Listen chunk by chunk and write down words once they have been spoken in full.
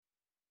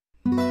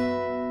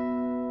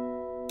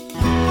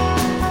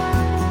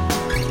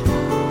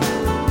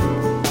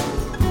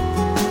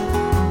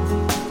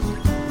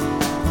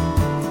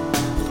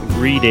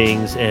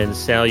Greetings and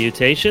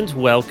salutations.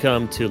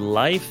 Welcome to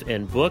Life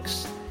and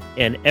Books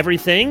and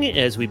Everything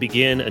as we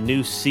begin a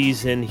new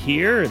season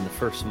here in the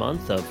first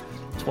month of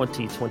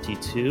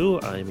 2022.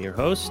 I'm your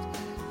host,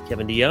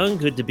 Kevin DeYoung.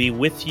 Good to be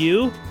with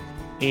you.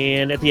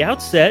 And at the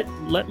outset,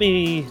 let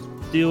me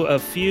do a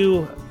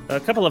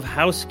couple of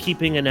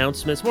housekeeping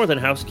announcements, more than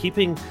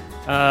housekeeping,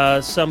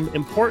 some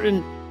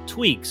important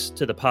tweaks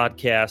to the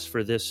podcast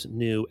for this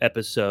new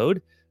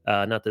episode.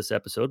 Not this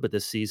episode, but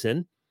this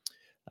season.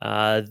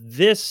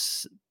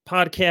 This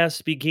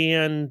podcast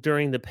began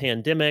during the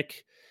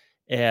pandemic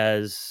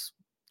as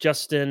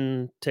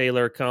Justin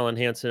Taylor, Colin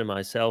Hanson, and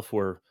myself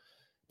were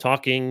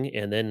talking,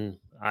 and then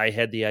I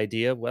had the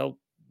idea, well,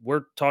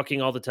 we're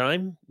talking all the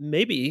time.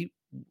 Maybe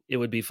it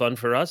would be fun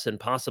for us and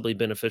possibly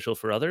beneficial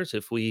for others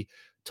if we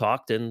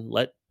talked and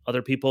let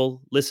other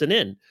people listen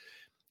in.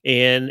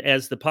 And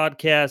as the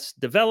podcast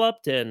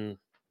developed, and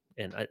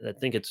I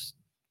think it's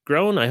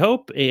grown, I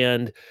hope,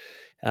 and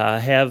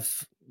have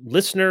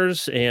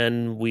listeners,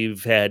 and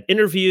we've had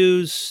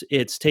interviews.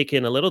 It's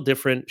taken a little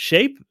different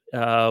shape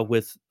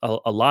with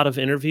a lot of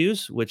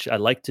interviews, which I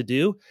like to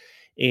do.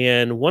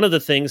 And one of the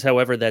things,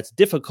 however, that's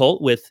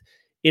difficult with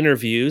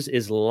interviews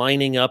is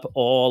lining up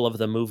all of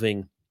the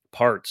moving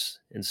parts.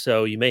 And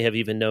so you may have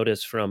even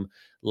noticed from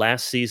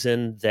last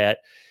season that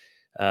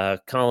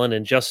Colin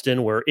and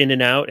Justin were in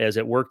and out as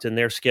it worked in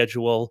their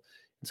schedule.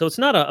 So it's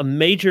not a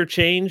major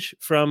change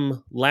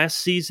from last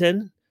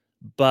season.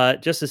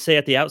 But just to say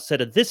at the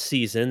outset of this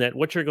season that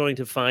what you're going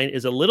to find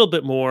is a little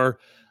bit more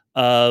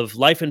of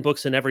Life and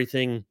Books and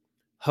Everything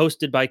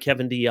hosted by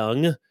Kevin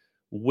DeYoung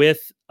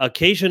with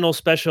occasional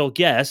special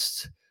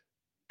guests,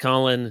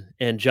 Colin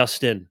and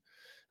Justin.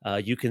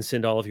 You can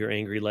send all of your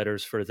angry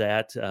letters for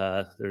that.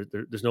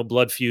 There's no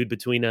blood feud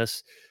between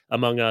us,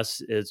 among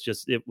us.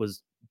 It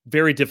was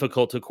very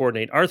difficult to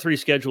coordinate our three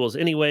schedules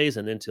anyways,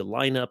 and then to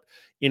line up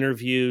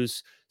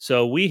interviews.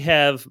 So we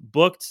have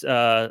booked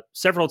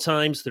several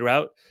times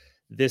throughout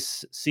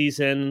this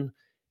season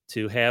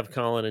to have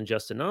Colin and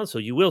Justin on. So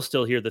you will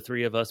still hear the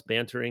three of us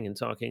bantering and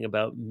talking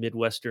about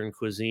Midwestern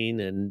cuisine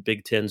and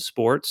Big Ten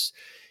sports.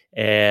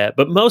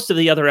 But most of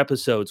the other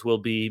episodes will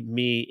be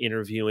me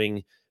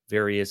interviewing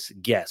various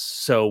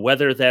guests. So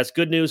whether that's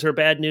good news or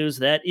bad news,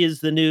 that is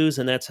the news.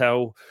 And that's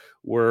how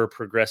we're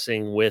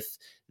progressing with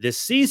this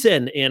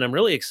season. And I'm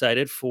really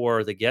excited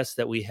for the guests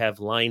that we have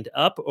lined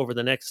up over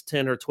the next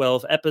 10 or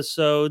 12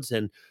 episodes.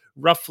 And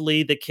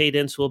roughly the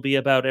cadence will be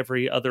about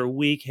every other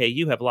week. Hey,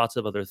 you have lots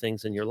of other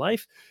things in your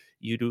life.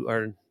 You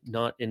are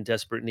not in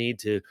desperate need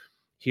to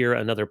hear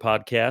another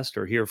podcast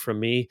or hear from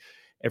me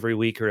every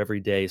week or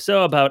every day.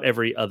 So about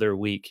every other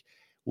week.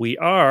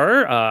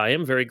 I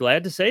am very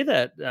glad to say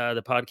that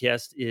the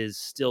podcast is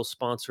still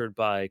sponsored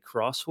by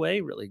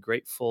Crossway. Really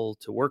grateful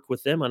to work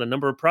with them on a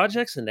number of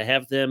projects and to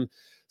have them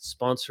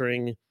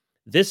sponsoring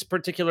this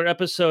particular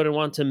episode. I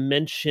want to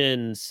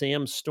mention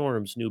Sam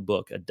Storm's new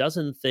book, A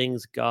Dozen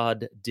Things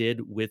God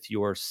Did with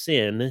Your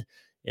Sin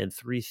and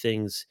 3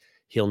 Things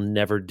He'll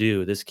Never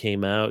Do. This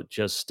came out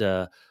just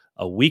a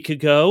week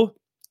ago.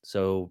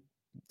 So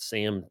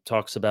Sam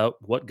talks about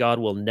what God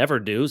will never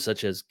do,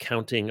 such as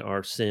counting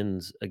our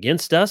sins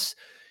against us,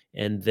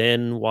 and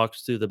then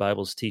walks through the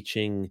Bible's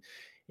teaching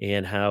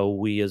and how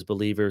we as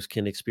believers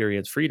can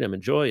experience freedom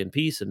and joy and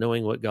peace and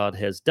knowing what God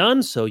has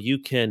done. So you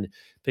can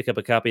pick up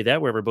a copy of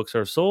that wherever books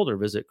are sold or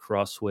visit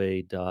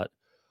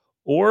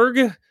crossway.org.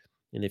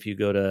 And if you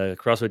go to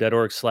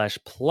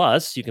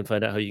crossway.org/plus, you can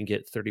find out how you can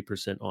get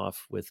 30%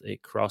 off with a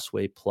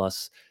Crossway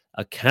Plus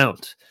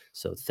account.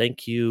 So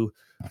thank you,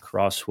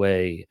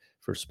 Crossway,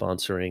 for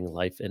sponsoring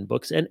Life and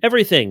Books and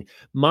Everything.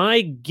 My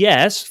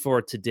guest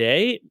for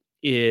today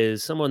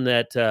is someone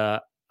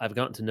that I've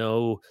gotten to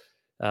know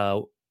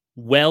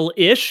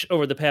well-ish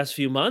over the past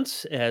few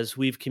months as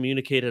we've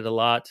communicated a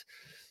lot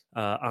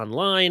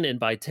online and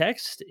by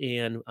text,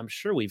 and I'm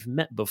sure we've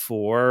met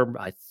before,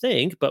 I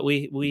think, but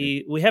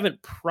we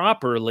haven't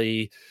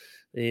properly,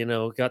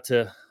 got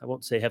to, I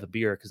won't say have a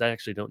beer because I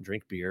actually don't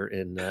drink beer,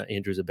 and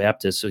Andrew's a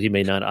Baptist, so he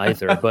may not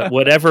either, but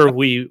whatever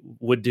we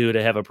would do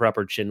to have a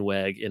proper chin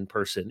wag in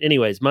person.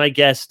 Anyways, my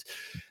guest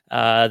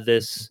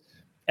this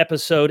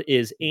episode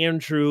is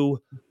Andrew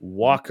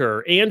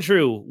Walker.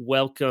 Andrew,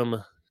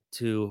 welcome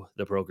to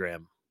the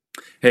program.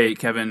 Hey,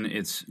 Kevin,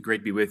 it's great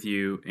to be with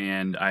you.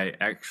 And I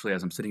actually,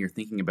 as I'm sitting here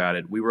thinking about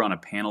it, we were on a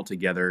panel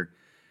together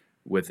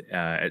with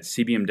at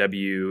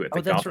CBMW at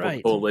the Gospel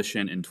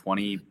Coalition in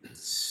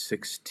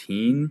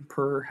 2016,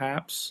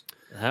 perhaps.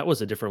 That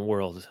was a different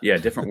world. Yeah,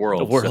 different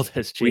world. The world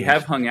has changed. We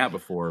have hung out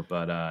before,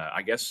 but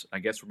I guess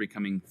we're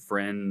becoming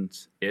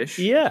friends-ish.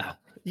 Yeah.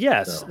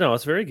 Yes. So. No,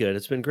 it's very good.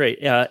 It's been great.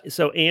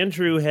 So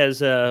Andrew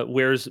has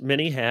wears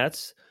many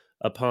hats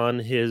upon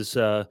his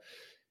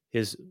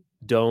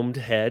domed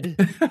head,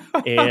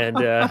 and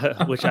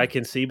which I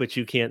can see, but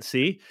you can't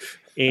see.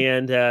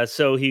 And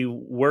so he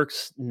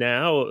works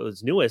now.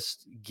 His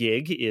newest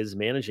gig is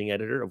managing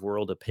editor of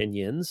World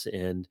Opinions,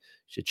 and you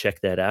should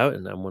check that out.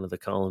 And I'm one of the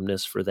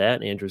columnists for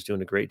that. Andrew's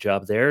doing a great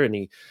job there, and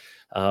he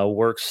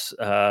works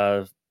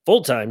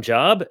full-time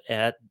job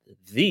at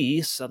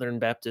the Southern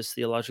Baptist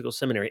Theological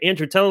Seminary.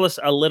 Andrew, tell us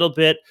a little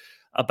bit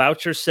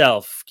about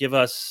yourself. Give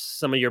us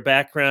some of your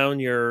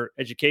background, your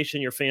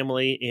education, your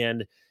family,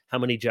 and how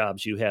many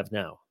jobs you have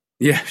now.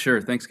 Yeah,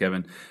 sure. Thanks,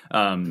 Kevin.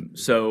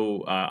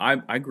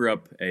 I grew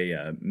up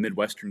a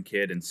Midwestern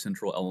kid in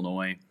central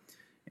Illinois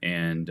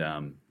and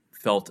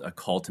felt a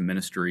call to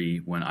ministry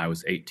when I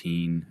was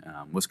 18,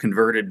 was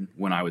converted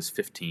when I was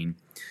 15.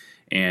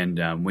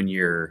 And when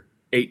you're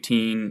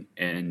 18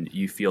 and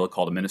you feel a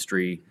call to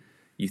ministry,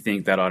 you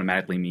think that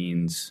automatically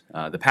means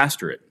the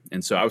pastorate.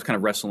 And so I was kind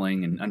of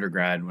wrestling in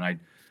undergrad when I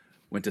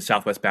went to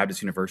Southwest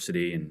Baptist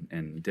University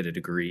and did a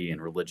degree in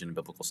religion and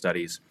biblical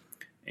studies,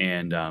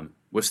 and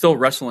was still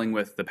wrestling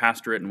with the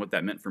pastorate and what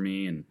that meant for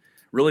me, and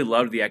really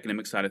loved the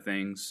academic side of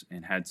things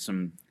and had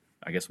some,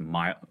 I guess,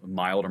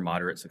 mild or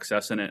moderate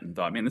success in it, and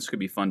thought, man, this could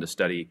be fun to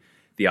study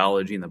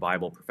theology and the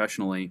Bible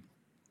professionally.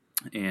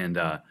 And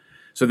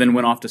so then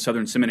went off to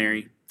Southern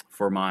Seminary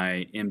for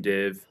my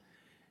MDiv,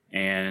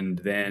 and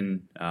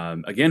then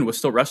again was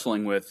still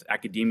wrestling with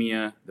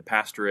academia, the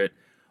pastorate.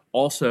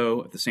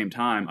 Also, at the same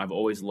time, I've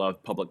always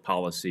loved public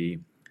policy,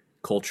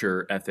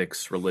 culture,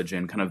 ethics,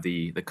 religion, kind of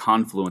the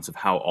confluence of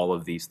how all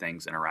of these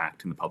things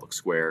interact in the public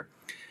square.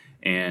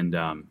 And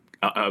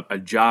a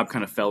job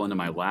kind of fell into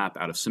my lap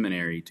out of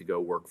seminary to go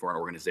work for an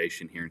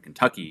organization here in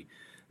Kentucky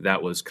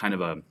that was kind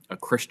of a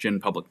Christian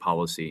public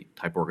policy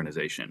type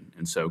organization.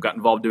 And so got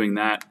involved doing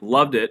that,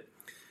 loved it.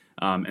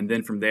 And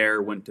then from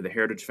there went to the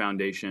Heritage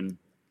Foundation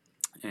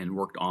and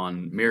worked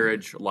on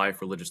marriage, life,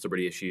 religious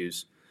liberty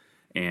issues.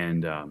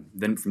 And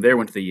then from there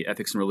went to the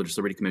Ethics and Religious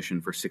Liberty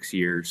Commission for 6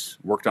 years,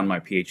 worked on my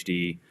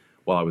PhD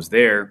while I was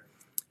there,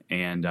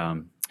 and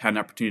had an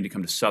opportunity to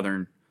come to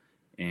Southern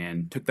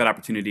and took that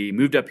opportunity,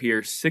 moved up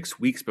here 6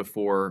 weeks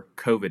before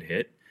COVID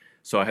hit.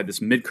 So I had this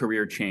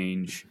mid-career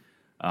change.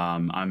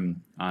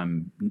 I'm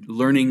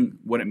learning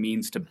what it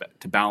means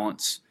to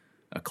balance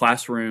a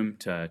classroom,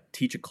 to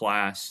teach a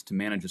class, to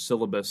manage a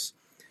syllabus,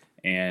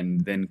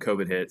 and then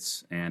COVID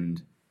hits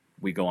and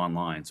we go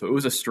online. So it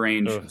was a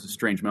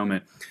strange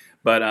moment.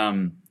 But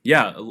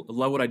yeah,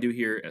 love what I do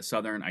here at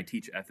Southern. I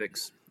teach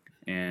ethics,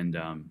 and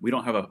we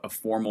don't have a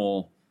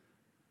formal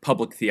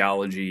public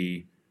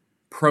theology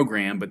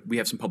program, but we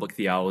have some public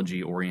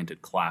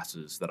theology-oriented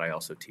classes that I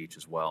also teach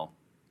as well.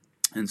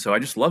 And so I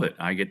just love it.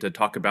 I get to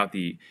talk about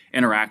the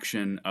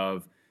interaction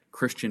of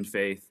Christian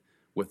faith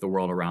with the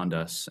world around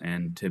us,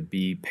 and to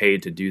be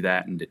paid to do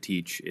that and to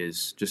teach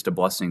is just a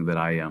blessing that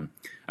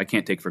I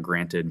can't take for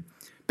granted.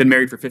 Been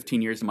married for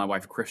 15 years to my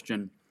wife,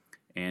 Christian,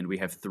 and we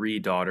have 3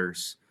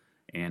 daughters.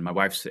 And my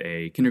wife's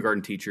a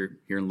kindergarten teacher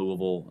here in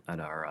Louisville at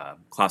our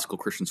classical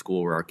Christian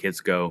school where our kids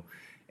go.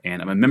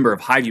 And I'm a member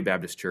of Highview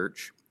Baptist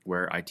Church,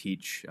 where I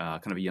teach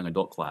kind of a young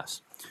adult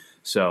class.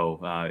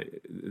 So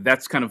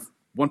that's kind of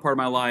one part of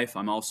my life.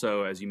 I'm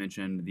also, as you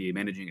mentioned, the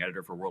managing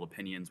editor for World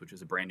Opinions, which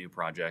is a brand new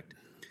project,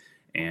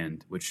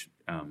 and which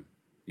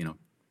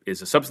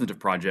is a substantive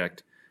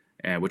project,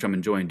 which I'm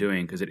enjoying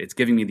doing because it's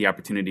giving me the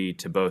opportunity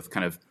to both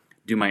kind of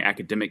do my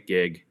academic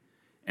gig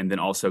and then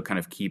also kind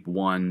of keep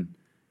one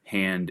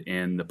hand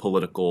in the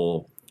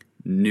political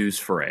news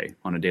fray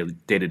on a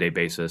day-to-day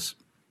basis.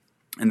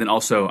 And then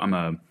also I'm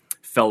a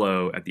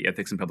fellow at the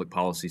Ethics and Public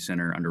Policy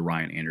Center under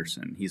Ryan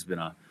Anderson. He's been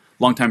a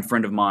longtime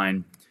friend of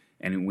mine,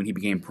 and when he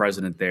became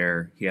president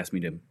there, he asked me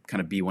to kind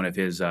of be one of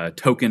his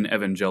token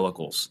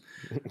evangelicals,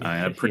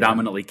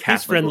 predominantly Catholic.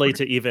 He's friendly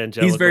to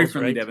evangelicals. He's very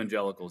friendly right? to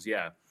evangelicals,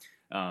 yeah.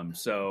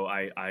 So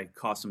I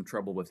caused some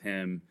trouble with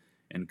him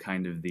and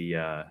kind of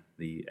the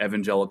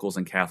evangelicals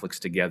and Catholics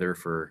together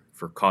for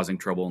causing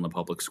trouble in the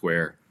public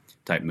square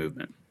type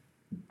movement.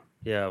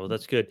 Yeah, well,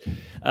 that's good.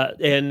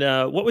 And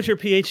what was your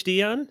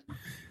PhD on?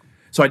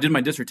 So I did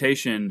my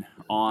dissertation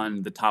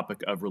on the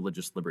topic of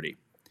religious liberty.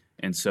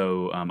 And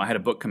so I had a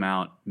book come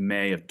out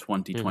May of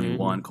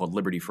 2021 called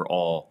Liberty for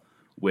All,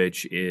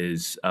 which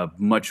is a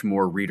much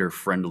more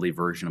reader-friendly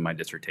version of my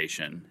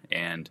dissertation.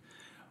 And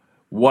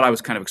what I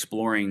was kind of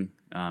exploring,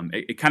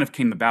 it kind of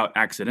came about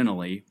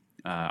accidentally.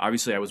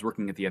 Obviously, I was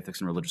working at the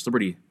Ethics and Religious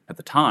Liberty at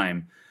the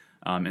time,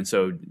 and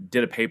so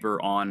did a paper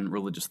on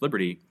religious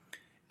liberty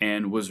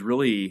and was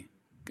really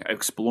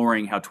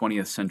exploring how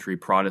 20th century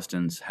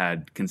Protestants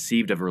had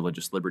conceived of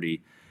religious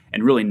liberty,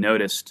 and really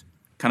noticed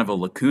kind of a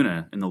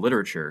lacuna in the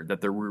literature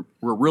that there were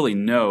really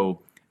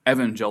no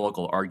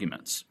evangelical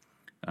arguments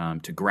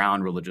to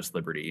ground religious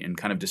liberty in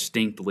kind of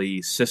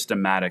distinctly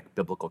systematic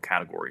biblical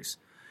categories.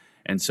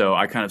 And so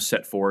I kind of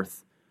set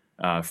forth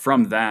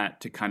from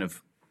that to kind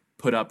of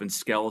put up in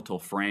skeletal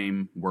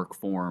framework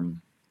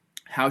form,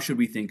 how should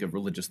we think of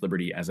religious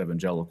liberty as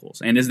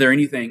evangelicals? And is there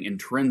anything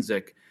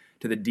intrinsic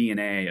to the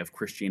DNA of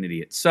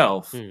Christianity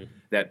itself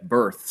that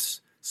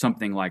births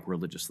something like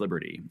religious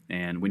liberty?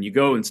 And when you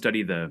go and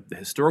study the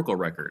historical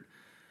record,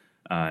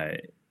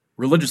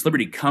 religious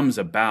liberty comes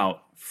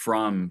about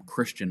from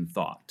Christian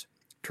thought.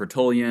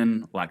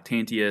 Tertullian,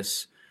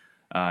 Lactantius,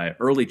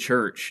 early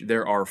church,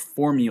 there are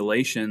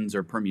formulations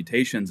or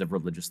permutations of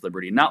religious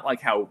liberty, not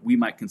like how we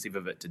might conceive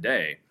of it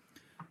today,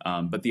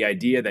 But the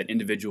idea that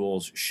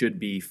individuals should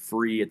be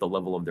free at the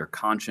level of their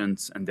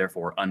conscience and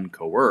therefore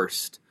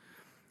uncoerced,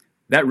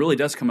 that really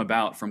does come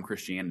about from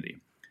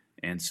Christianity.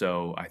 And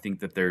so I think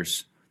that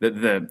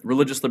the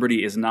religious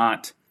liberty is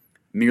not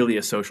merely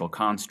a social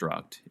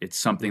construct. It's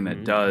something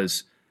that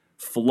does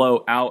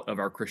flow out of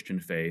our Christian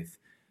faith,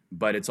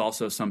 but it's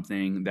also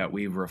something that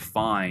we've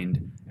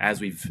refined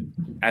as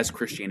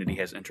Christianity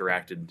has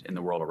interacted in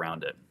the world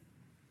around it.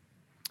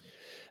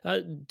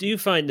 Do you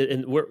find that,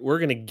 and we're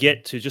going to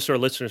get to, just so our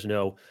listeners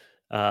know,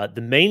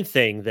 the main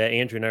thing that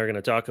Andrew and I are going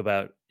to talk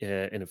about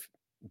in a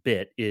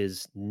bit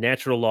is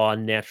natural law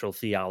and natural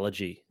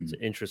theology. It's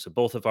an interest of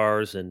both of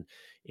ours, and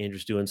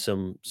Andrew's doing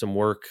some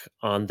work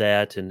on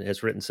that and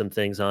has written some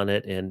things on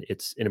it, and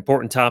it's an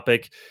important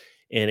topic,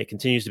 and it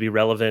continues to be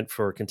relevant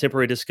for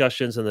contemporary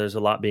discussions, and there's a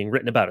lot being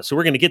written about it. So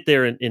we're going to get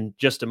there in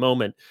just a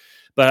moment,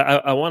 but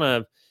I want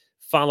to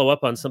follow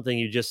up on something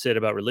you just said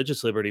about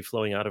religious liberty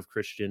flowing out of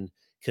Christian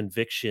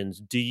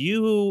convictions. Do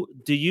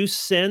you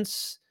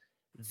sense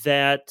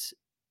that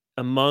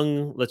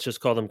among, let's just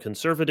call them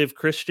conservative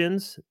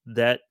Christians,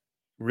 that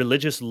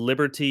religious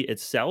liberty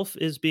itself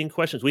is being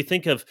questioned? We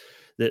think of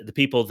the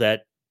people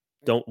that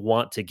don't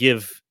want to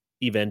give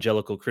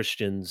evangelical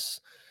Christians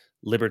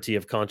liberty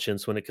of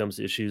conscience when it comes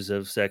to issues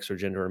of sex or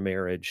gender or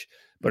marriage.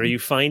 But are you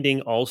finding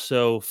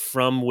also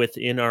from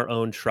within our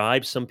own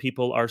tribe, some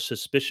people are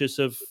suspicious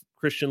of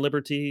Christian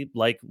liberty?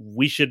 Like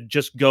we should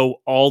just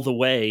go all the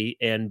way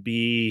and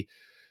be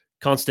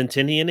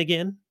Constantinian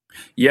again?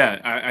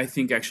 Yeah, I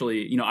think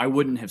actually, I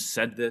wouldn't have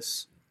said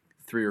this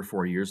 3 or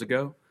 4 years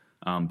ago,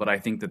 but I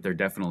think that there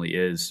definitely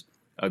is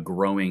a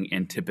growing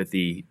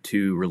antipathy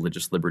to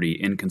religious liberty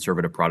in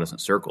conservative Protestant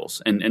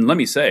circles. And let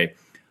me say,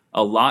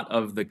 a lot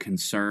of the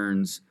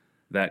concerns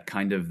that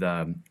kind of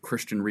the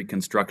Christian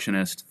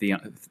Reconstructionist,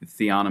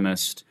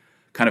 theonomist,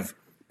 kind of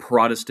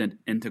Protestant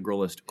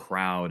integralist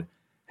crowd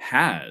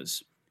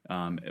has,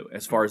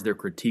 as far as their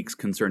critiques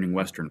concerning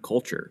Western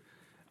culture,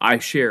 I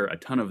share a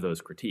ton of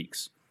those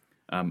critiques.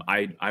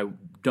 I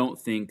don't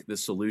think the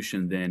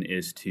solution then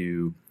is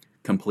to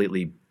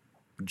completely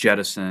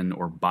jettison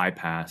or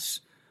bypass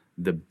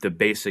the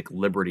basic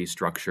liberty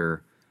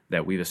structure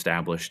that we've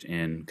established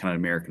in kind of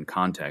American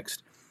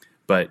context.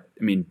 But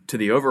I mean, to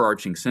the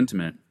overarching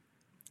sentiment,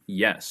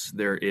 yes,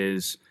 there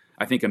is,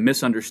 I think, a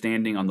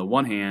misunderstanding on the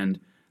one hand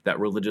that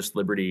religious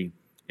liberty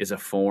is a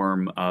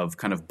form of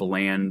kind of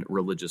bland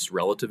religious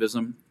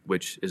relativism,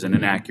 which is an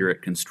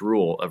inaccurate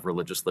construal of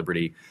religious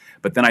liberty.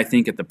 But then I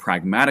think at the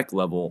pragmatic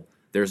level,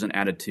 there's an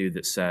attitude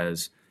that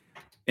says,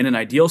 in an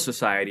ideal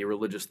society,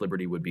 religious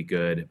liberty would be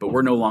good, but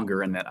we're no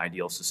longer in that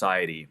ideal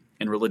society.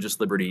 And religious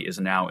liberty is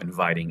now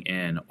inviting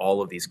in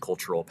all of these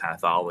cultural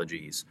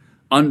pathologies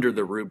under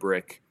the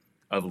rubric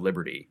of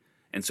liberty.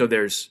 And so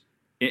there's,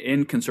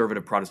 in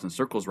conservative Protestant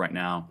circles right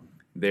now,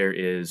 there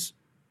is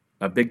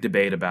a big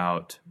debate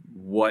about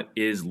what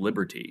is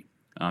liberty.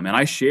 And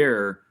I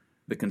share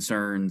the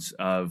concerns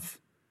of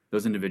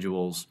those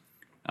individuals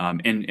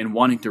in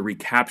wanting to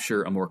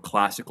recapture a more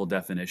classical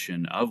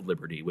definition of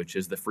liberty, which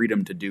is the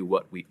freedom to do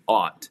what we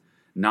ought,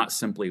 not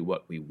simply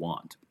what we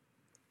want.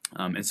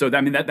 And so,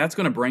 that's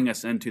going to bring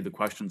us into the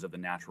questions of the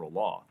natural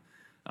law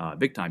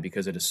big time,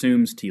 because it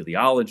assumes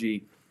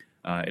teleology,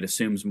 it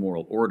assumes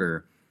moral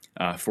order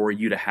for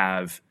you to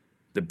have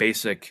the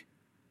basic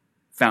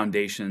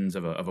foundations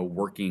of a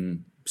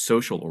working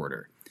social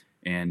order.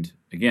 And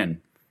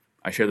again,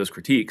 I share those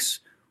critiques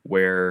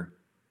where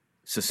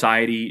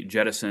society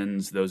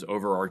jettisons those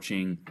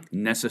overarching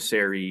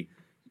necessary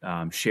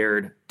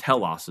shared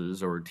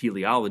teloses or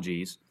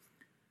teleologies.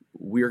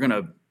 We're going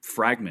to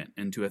fragment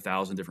into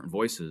 1,000 different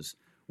voices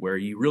where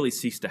you really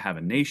cease to have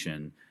a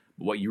nation.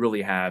 What you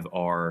really have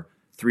are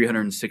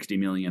 360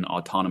 million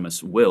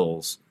autonomous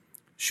wills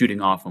shooting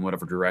off in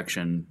whatever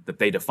direction that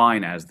they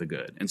define as the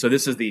good. And so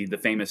this is the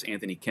famous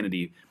Anthony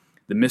Kennedy,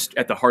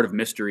 at the heart of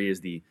mystery is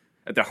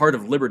at the heart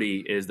of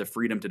liberty is the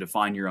freedom to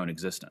define your own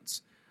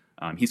existence.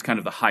 He's kind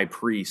of the high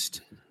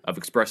priest of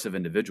expressive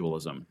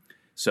individualism.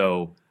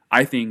 So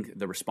I think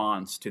the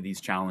response to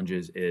these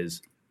challenges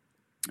is,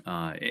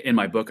 in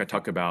my book, I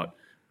talk about,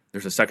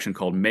 there's a section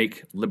called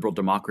Make Liberal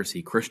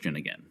Democracy Christian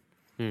Again.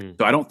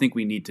 So I don't think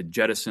we need to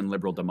jettison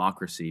liberal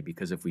democracy,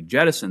 because if we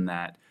jettison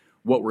that,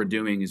 what we're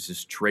doing is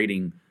just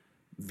trading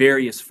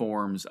various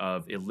forms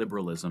of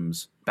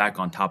illiberalisms back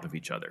on top of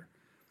each other.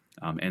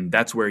 And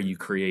that's where you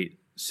create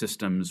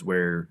systems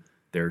where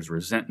there's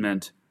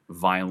resentment,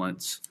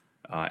 violence,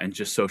 and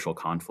just social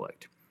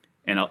conflict.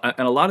 And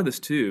a lot of this,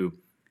 too,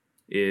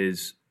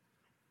 is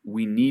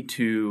we need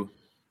to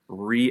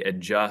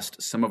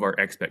readjust some of our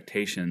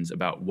expectations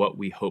about what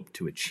we hope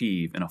to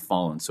achieve in a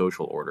fallen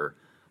social order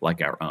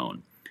like our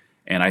own.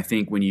 And I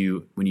think when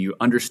you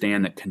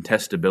understand that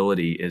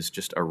contestability is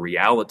just a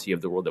reality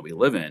of the world that we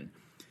live in,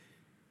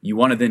 you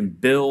want to then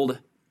build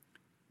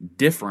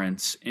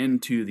difference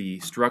into the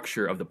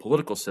structure of the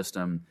political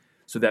system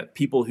so that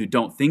people who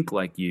don't think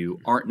like you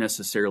aren't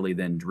necessarily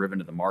then driven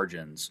to the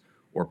margins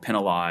or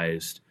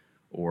penalized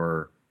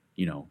or,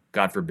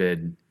 God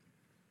forbid,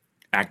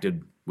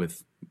 acted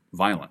with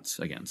violence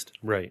against.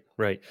 Right,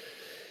 right.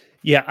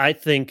 Yeah, I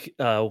think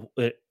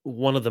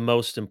one of the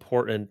most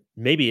important,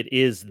 maybe it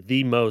is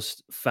the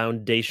most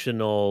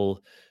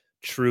foundational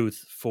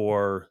truth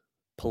for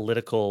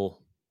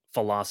political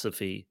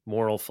philosophy,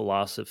 moral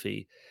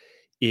philosophy,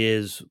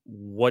 is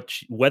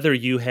whether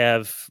you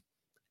have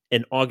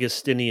an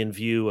Augustinian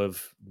view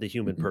of the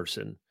human Hmm.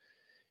 person.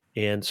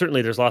 And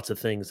certainly there's lots of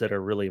things that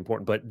are really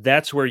important, but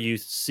that's where you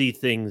see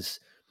things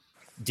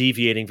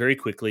deviating very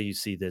quickly. You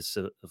see this,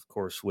 of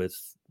course, with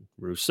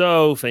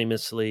Rousseau,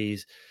 famously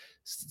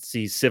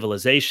sees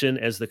civilization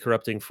as the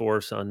corrupting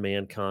force on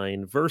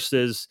mankind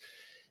versus,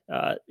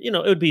 it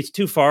would be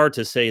too far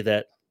to say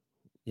that,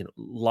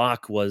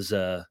 Locke was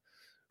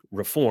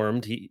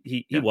reformed.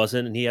 He Yeah.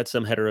 wasn't, and he had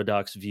some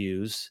heterodox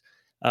views.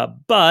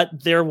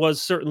 But there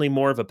was certainly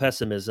more of a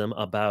pessimism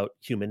about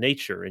human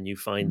nature, and you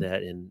find Mhm.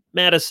 that in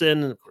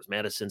Madison. Of course,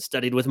 Madison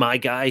studied with my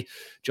guy,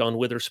 John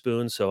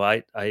Witherspoon, so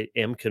I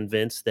am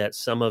convinced that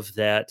some of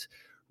that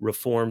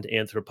reformed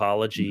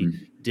anthropology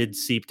Mhm. did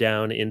seep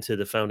down into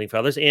the founding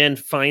fathers and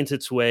finds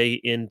its way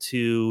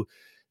into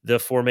the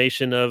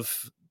formation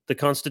of the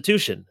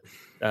Constitution.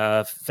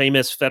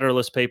 Famous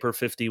Federalist Paper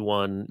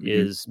 51 Mhm.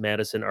 is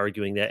Madison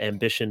arguing that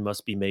ambition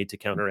must be made to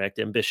counteract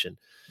ambition,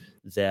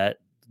 that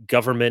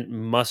government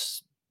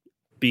must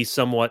be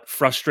somewhat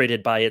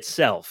frustrated by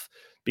itself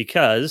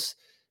because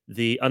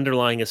the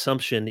underlying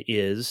assumption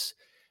is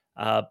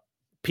uh,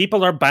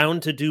 people are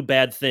bound to do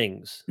bad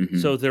things.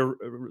 So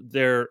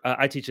Mhm.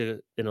 I teach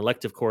an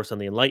elective course on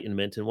the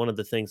Enlightenment, and one of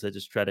the things I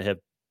just try to have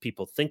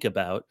people think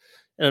about,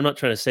 and I'm not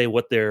trying to say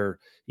what their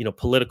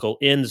political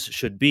ends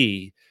should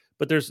be,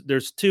 but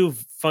there's two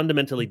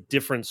fundamentally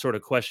different sort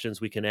of questions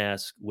we can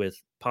ask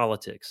with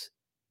politics.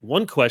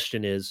 One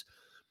question is,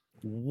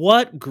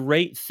 what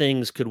great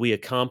things could we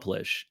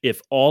accomplish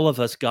if all of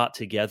us got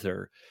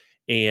together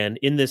and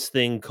in this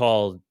thing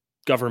called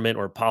government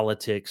or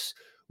politics,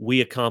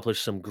 we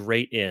accomplish some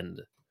great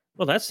end?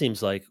 Well, that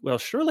seems like, well,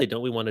 surely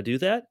don't we want to do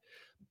that?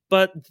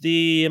 But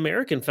the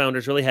American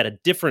founders really had a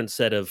different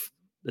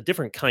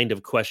kind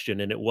of question.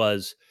 And it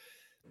was,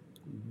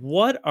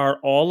 what are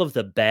all of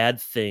the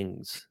bad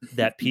things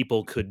that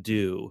people could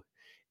do?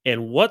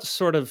 And what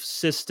sort of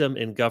system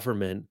and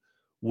government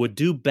would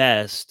do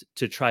best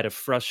to try to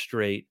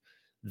frustrate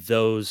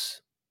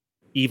those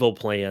evil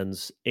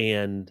plans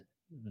and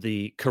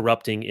the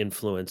corrupting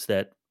influence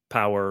that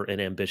power and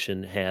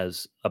ambition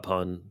has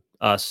upon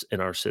us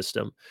and our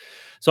system?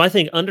 So I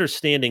think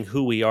understanding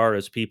who we are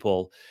as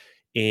people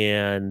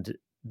and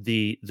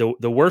the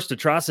worst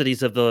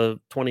atrocities of the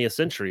 20th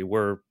century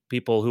were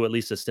people who at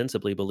least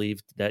ostensibly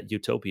believed that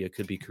utopia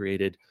could be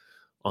created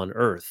on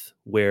earth,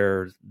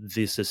 where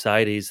the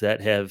societies that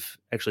have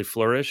actually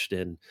flourished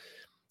and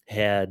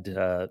had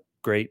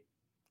great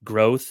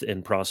growth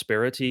and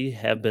prosperity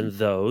have been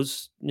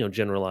those,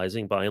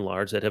 generalizing by and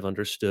large, that have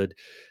understood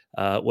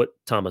what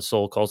Thomas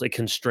Sowell calls a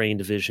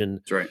constrained vision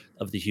That's right.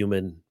 of the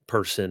human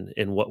person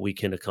and what we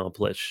can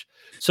accomplish.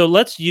 So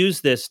let's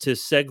use this to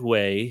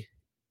segue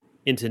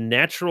into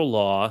natural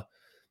law,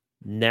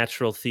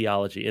 natural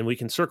theology. And we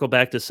can circle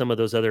back to some of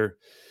those other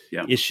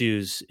Yeah.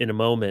 issues in a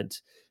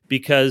moment,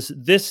 because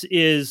this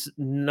is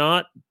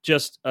not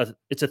just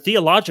it's a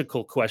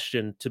theological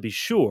question, to be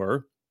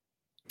sure.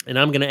 And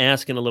I'm going to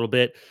ask in a little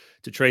bit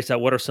to trace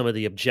out what are some of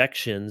the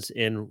objections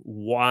and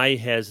why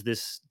has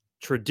this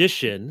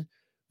tradition,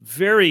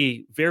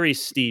 very, very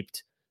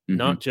steeped,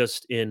 not Hmm.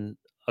 just in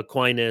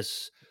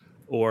Aquinas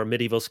or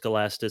medieval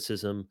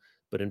scholasticism,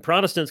 but in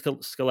Protestant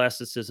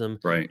scholasticism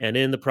Right. and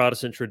in the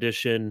Protestant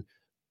tradition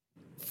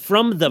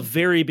from the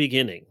very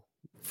beginning,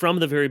 from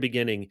the very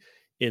beginning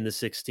in the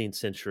 16th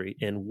century,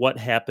 and what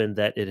happened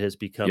that it has Yeah.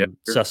 become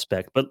Sure.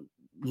 suspect. But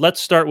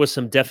let's start with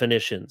some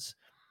definitions.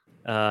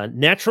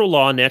 Natural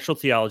law, natural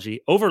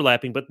theology,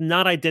 overlapping but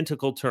not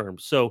identical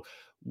terms. So,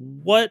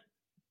 what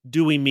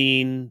do we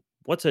mean?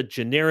 What's a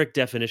generic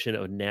definition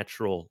of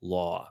natural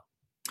law?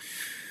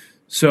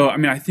 So, I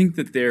mean, I think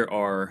that there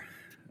are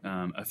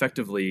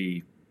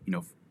effectively, you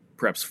know,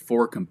 perhaps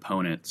four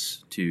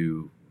components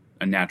to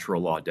a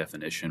natural law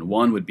definition.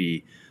 One would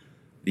be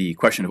the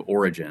question of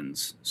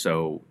origins.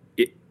 So,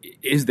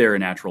 is there a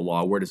natural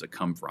law? Where does it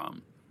come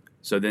from?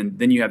 So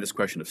then you have this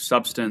question of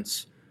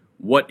substance.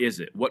 What is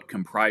it? What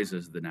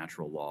comprises the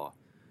natural law?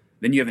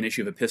 Then you have an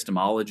issue of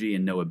epistemology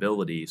and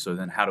knowability. So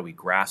then how do we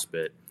grasp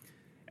it?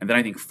 And then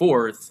I think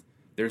fourth,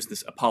 there's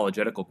this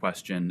apologetical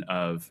question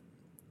of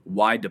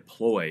why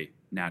deploy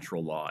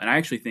natural law? And I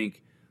actually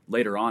think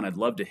later on I'd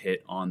love to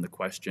hit on the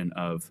question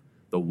of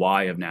the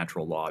why of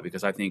natural law,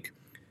 because I think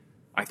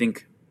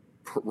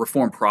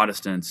Reformed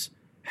Protestants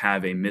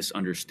have a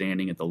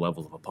misunderstanding at the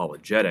level of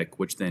apologetic,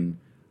 which then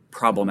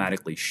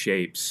problematically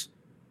shapes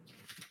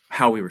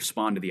how we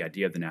respond to the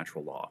idea of the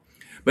natural law.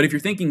 But if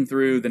you're thinking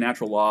through the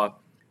natural law,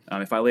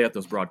 if I lay out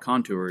those broad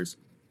contours,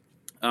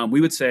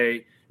 we would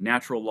say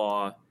natural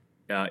law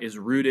is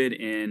rooted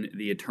in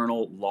the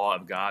eternal law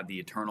of God, the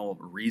eternal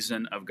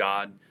reason of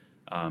God.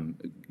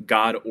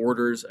 God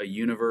orders a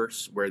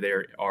universe where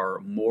there are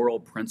moral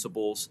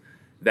principles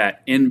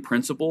that, in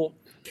principle,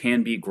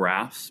 can be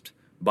grasped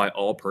by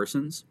all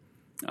persons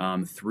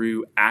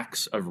through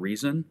acts of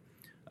reason,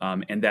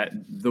 and that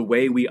the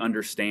way we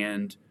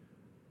understand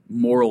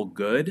moral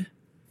good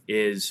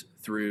is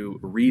through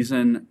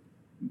reason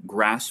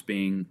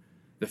grasping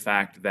the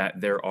fact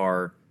that there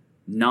are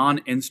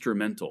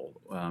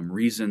non-instrumental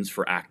reasons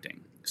for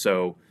acting.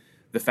 So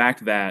the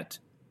fact that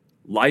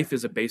life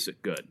is a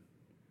basic good,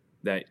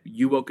 that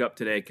you woke up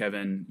today,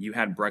 Kevin, you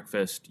had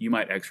breakfast, you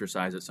might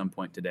exercise at some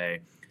point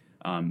today.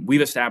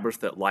 We've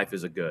established that life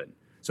is a good.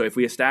 So if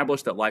we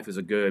establish that life is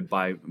a good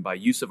by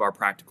use of our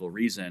practical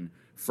reason,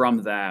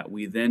 from that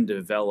we then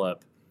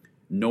develop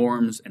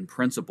norms and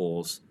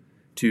principles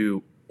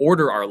to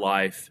order our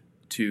life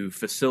to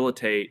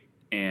facilitate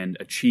and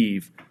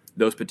achieve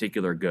those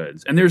particular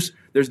goods. And there's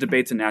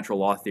debates in natural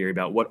law theory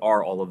about what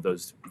are all of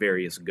those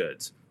various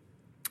goods.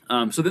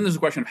 So then there's a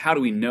question of how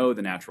do we know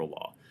the natural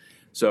law?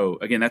 So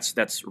again,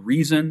 that's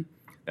reason,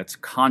 that's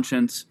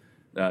conscience.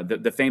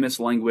 The famous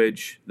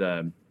language,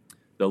 the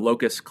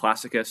locus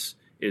classicus,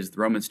 is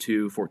Romans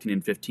 2:14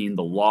 and 15,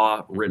 the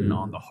law written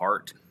on the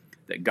heart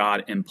that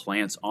God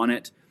implants on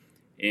it.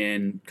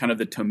 In kind of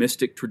the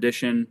Thomistic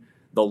tradition,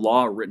 the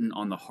law written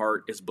on the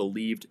heart is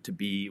believed to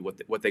be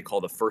what they call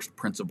the first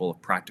principle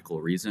of practical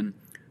reason,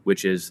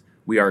 which is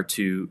we are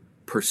to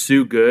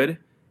pursue good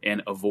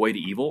and avoid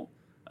evil.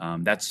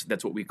 That's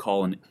what we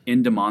call an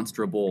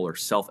indemonstrable or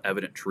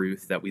self-evident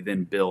truth that we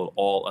then build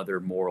all other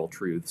moral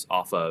truths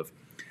off of.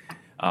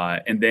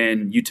 And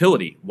then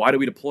utility. Why do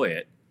we deploy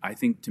it? I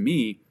think, to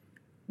me,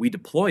 we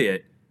deploy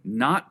it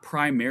not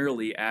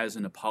primarily as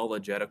an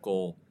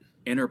apologetical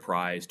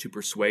enterprise to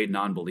persuade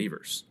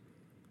non-believers.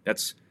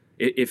 That's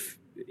if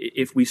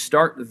we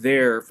start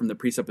there from the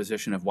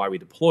presupposition of why we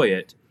deploy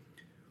it,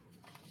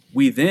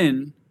 we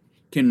then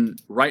can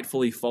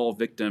rightfully fall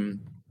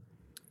victim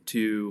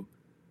to,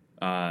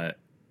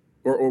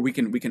 or we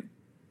can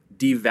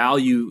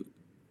devalue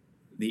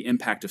the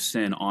impact of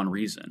sin on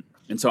reason.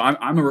 And so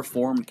I'm a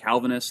Reformed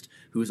Calvinist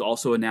who is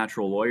also a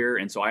natural lawyer,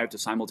 and so I have to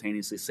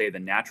simultaneously say the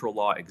natural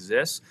law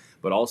exists,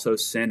 but also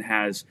sin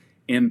has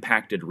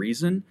impacted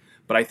reason.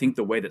 But I think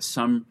the way that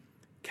some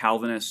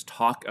Calvinists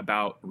talk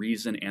about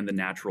reason and the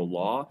natural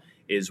law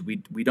is we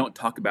don't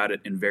talk about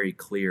it in very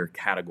clear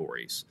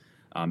categories.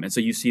 And so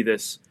you see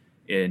this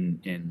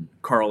in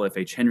Carl F.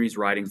 H. Henry's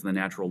writings on the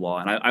natural law.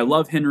 And I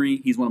love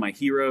Henry. He's one of my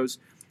heroes,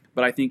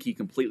 but I think he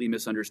completely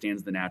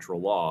misunderstands the natural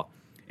law.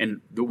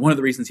 And one of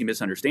the reasons he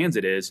misunderstands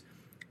it is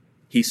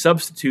he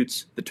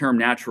substitutes the term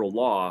natural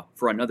law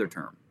for another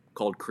term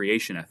called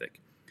creation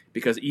ethic.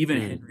 Because even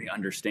Henry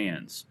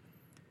understands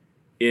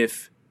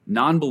if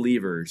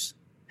non-believers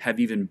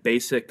have even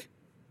basic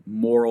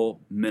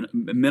moral,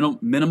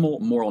 minimal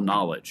moral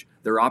knowledge,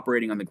 they're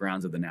operating on the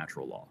grounds of the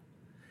natural law.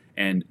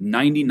 And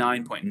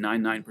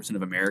 99.99%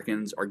 of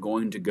Americans are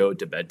going to go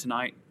to bed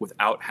tonight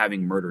without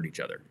having murdered each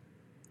other.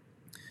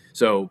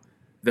 So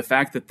the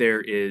fact that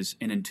there is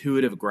an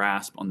intuitive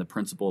grasp on the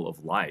principle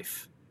of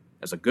life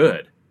as a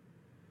good,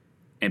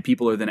 and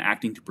people are then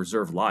acting to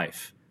preserve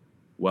life,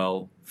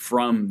 well,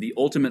 from the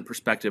ultimate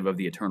perspective of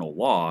the eternal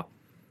law,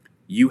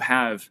 you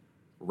have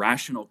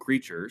rational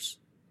creatures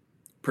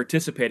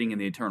participating in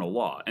the eternal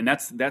law. And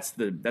that's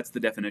the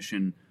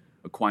definition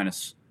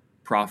Aquinas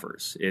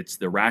proffers. It's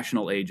the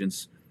rational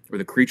agents or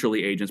the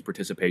creaturely agents'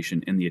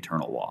 participation in the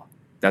eternal law.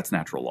 That's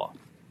natural law.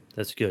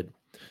 That's good.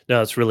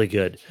 No, it's really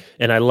good.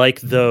 And I like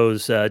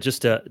those,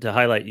 just to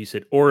highlight, you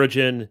said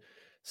origin,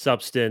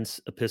 substance,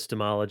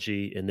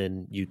 epistemology, and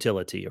then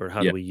utility, or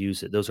how do we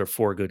use it? Those are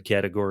four good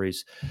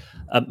categories.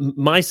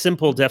 My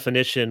simple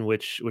definition,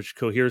 which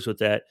coheres with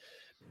that,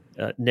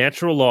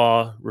 natural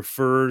law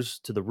refers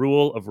to the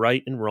rule of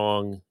right and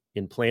wrong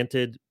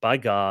implanted by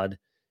God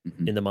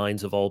in the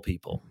minds of all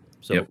people.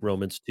 So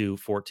Romans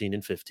 2:14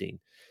 and 15.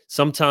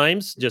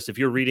 Sometimes, just if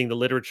you're reading the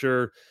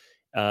literature,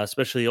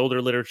 especially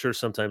older literature,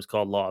 sometimes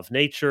called law of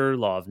nature,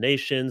 law of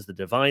nations, the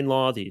divine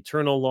law, the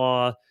eternal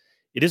law,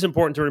 it is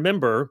important to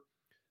remember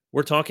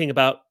we're talking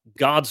about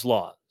God's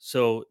law.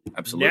 So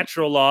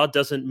natural law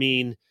doesn't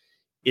mean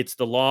it's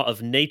the law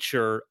of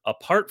nature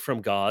apart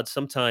from God.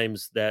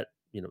 Sometimes that,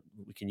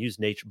 we can use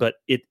nature, but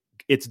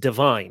it's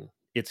divine.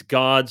 It's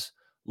God's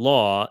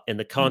law, and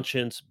the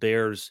conscience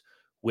bears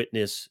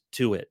witness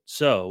to it.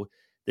 So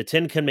the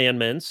Ten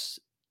Commandments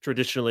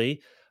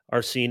traditionally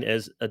are seen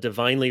as a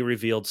divinely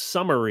revealed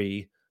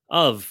summary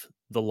of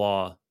the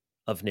law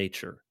of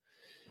nature.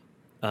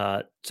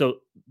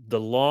 So the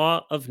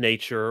law of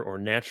nature or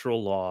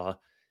natural law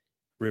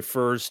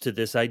refers to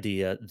this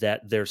idea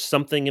that there's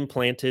something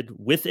implanted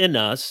within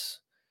us.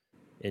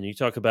 And you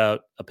talk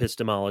about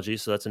epistemology,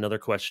 so that's another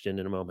question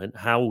in a moment,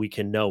 how we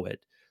can know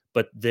it.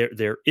 But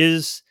there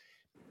is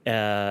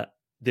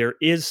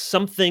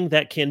something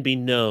that can be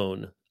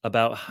known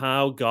about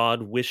how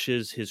God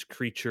wishes his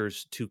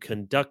creatures to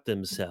conduct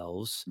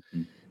themselves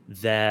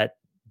that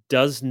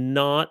does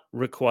not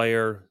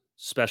require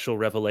special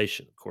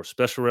revelation. Of course,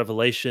 special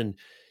revelation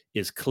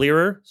is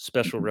clearer.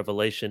 Special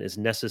revelation is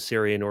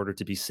necessary in order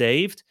to be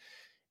saved.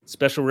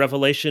 Special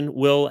revelation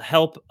will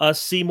help us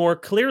see more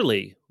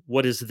clearly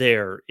what is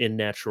there in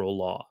natural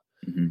law.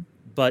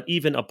 But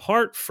even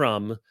apart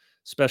from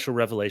special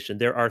revelation,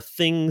 there are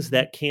things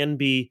that can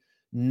be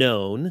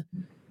known.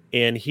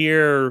 And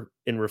here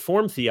in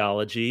Reformed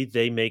theology,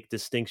 they make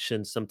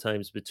distinctions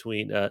sometimes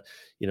between,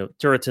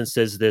 Turretin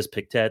says this,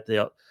 Pictet,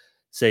 they'll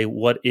say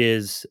what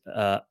is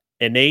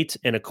innate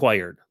and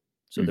acquired.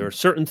 So there are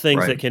certain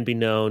things that can be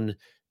known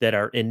that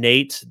are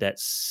innate, that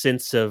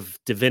sense of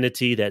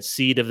divinity, that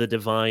seed of the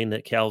divine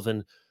that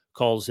Calvin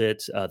calls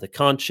it, the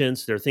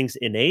conscience. There are things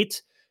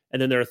innate,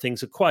 and then there are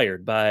things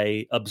acquired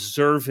by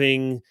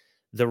observing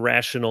the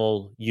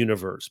rational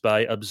universe,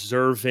 by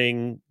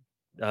observing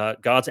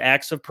God's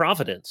acts of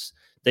providence.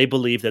 They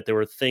believe that there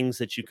were things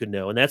that you could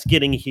know. And that's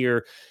getting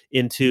here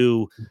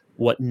into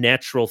what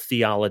natural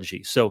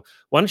theology. So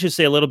why don't you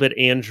say a little bit,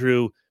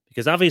 Andrew,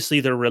 because obviously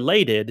they're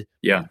related.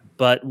 Yeah.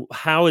 But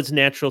how is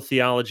natural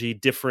theology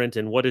different,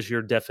 and what is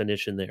your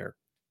definition there?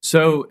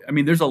 So, I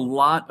mean, there's a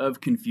lot of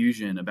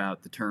confusion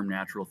about the term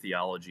natural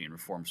theology in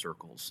Reformed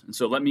circles. And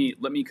so let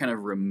me kind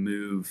of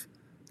remove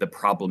the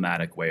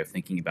problematic way of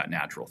thinking about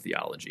natural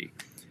theology.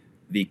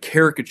 The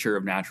caricature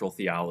of natural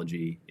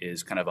theology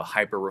is kind of a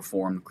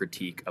hyper-reformed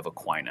critique of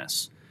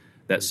Aquinas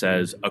that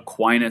says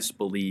Aquinas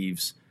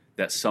believes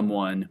that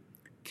someone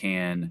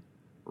can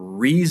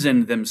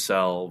reason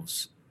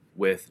themselves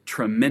with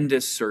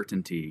tremendous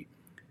certainty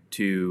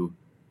to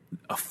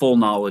a full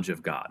knowledge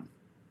of God.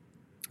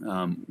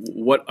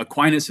 What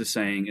Aquinas is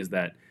saying is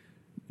that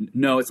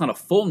no, it's not a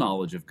full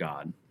knowledge of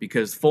God,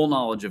 because full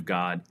knowledge of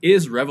God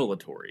is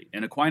revelatory.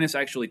 And Aquinas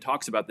actually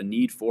talks about the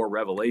need for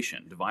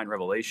revelation, divine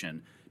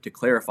revelation, to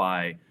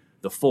clarify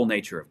the full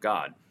nature of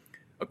God.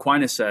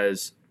 Aquinas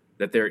says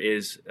that there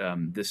is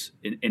this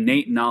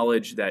innate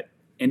knowledge that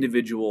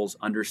individuals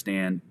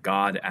understand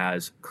God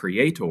as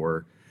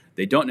creator.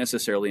 They don't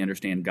necessarily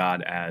understand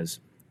God as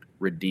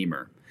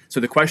redeemer. So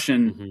the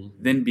question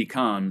then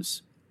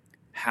becomes,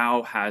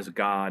 how has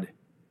God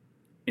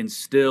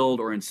instilled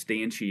or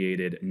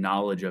instantiated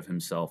knowledge of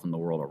himself and the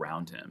world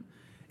around him?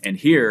 And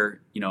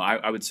here,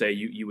 I would say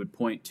you would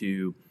point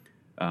to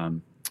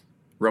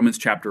Romans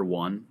chapter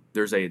 1.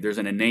 There's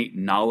an innate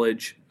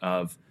knowledge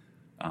of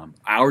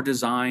our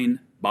design,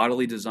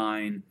 bodily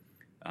design,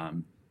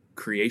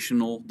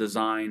 creational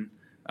design.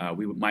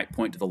 We might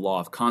point to the law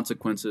of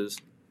consequences,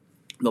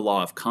 the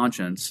law of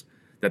conscience,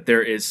 that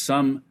there is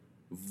some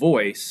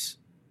voice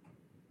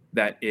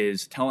that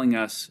is telling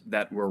us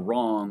that we're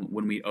wrong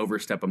when we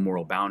overstep a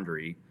moral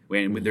boundary.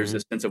 When there's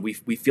this sense of we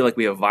feel like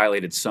we have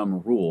violated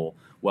some rule.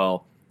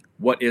 Well,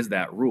 what is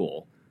that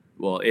rule?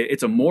 Well,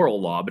 it's a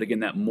moral law, but again,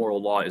 that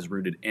moral law is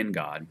rooted in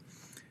God.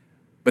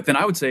 But then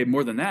I would say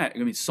more than that,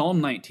 Psalm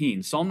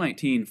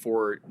 19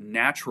 for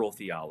natural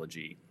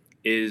theology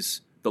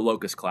is the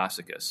locus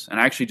classicus. And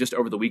I actually just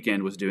over the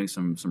weekend was doing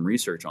some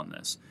research on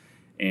this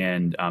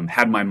and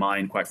had my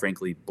mind, quite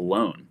frankly,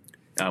 blown.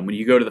 When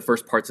you go to the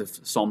first parts of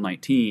Psalm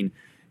 19,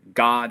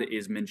 God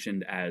is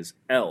mentioned as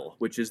El,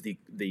 which is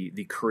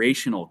the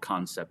creational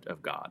concept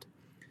of God.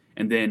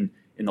 And then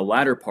in the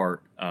latter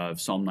part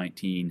of Psalm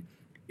 19,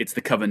 it's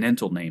the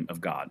covenantal name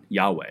of God,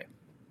 Yahweh.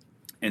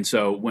 And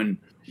so when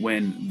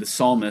the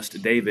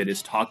psalmist David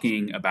is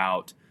talking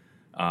about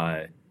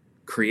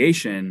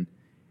creation,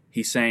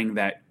 he's saying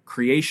that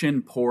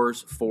creation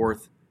pours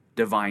forth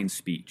divine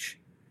speech.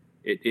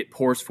 It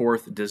pours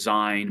forth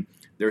design.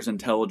 There's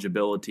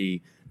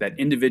intelligibility that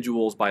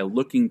individuals, by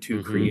looking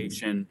to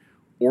creation,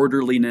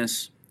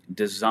 orderliness,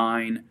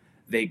 design,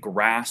 they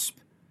grasp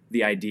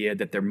the idea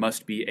that there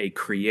must be a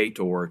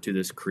creator to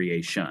this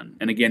creation.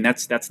 And again,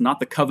 that's not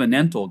the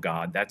covenantal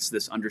God. That's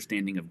this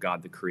understanding of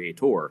God, the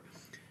creator.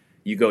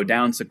 You go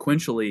down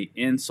sequentially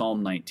in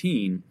Psalm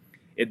 19,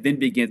 it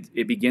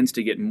begins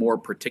to get more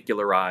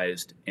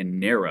particularized and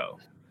narrow,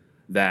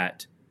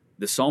 that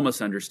the psalmist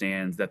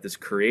understands that this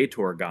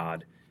creator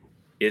God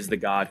is the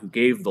God who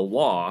gave the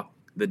law,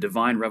 the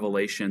divine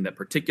revelation that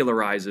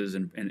particularizes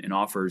and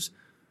offers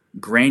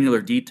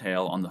granular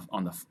detail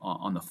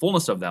on the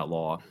fullness of that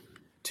law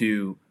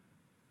to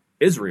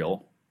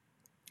Israel.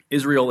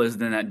 Israel is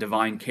then that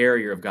divine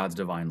carrier of God's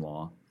divine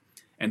law.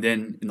 And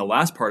then in the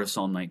last part of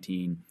Psalm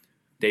 19,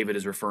 David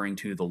is referring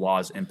to the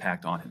law's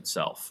impact on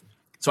himself.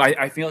 So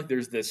I feel like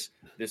there's this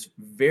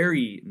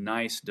very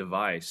nice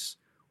device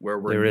where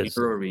we're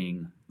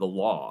mirroring the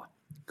law,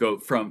 go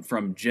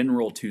from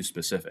general to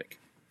specific.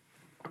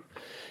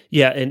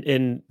 Yeah,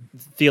 and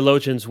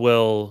theologians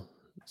will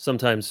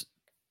sometimes,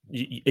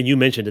 and you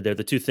mentioned it there,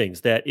 the two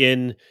things, that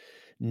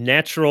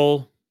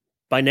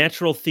by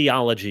natural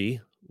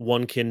theology,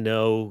 one can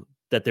know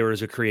that there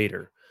is a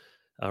creator,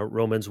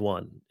 Romans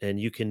 1, and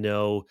you can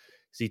know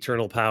his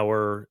eternal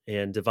power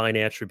and divine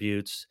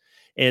attributes.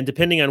 And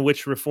depending on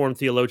which Reformed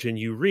theologian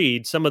you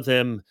read, some of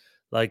them,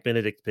 like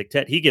Benedict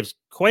Pictet, he gives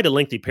quite a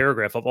lengthy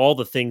paragraph of all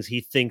the things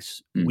he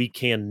thinks we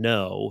can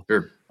know.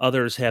 Sure.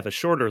 Others have a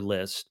shorter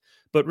list.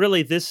 But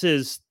really, this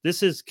is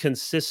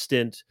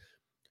consistent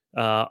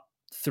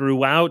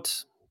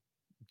throughout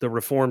the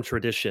Reformed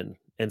tradition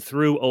and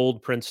through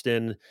Old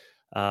Princeton.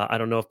 I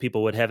don't know if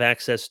people would have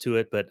access to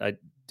it, but I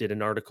did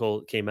an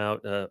article, came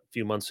out a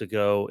few months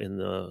ago in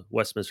the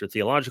Westminster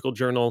Theological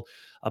Journal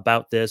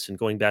about this, and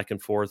going back and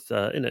forth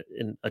in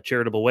a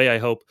charitable way, I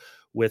hope,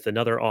 with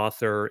another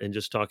author, and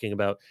just talking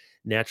about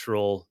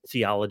natural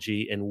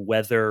theology and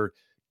whether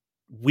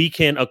we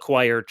can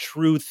acquire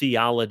true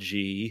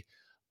theology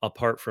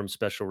apart from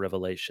special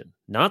revelation.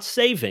 Not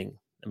saving.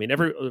 I mean,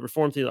 every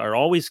Reformed theologians are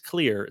always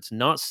clear. It's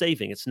not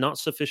saving. It's not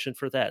sufficient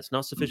for that. It's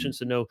not sufficient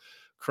to know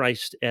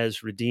Christ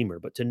as Redeemer,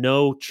 but to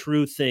know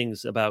true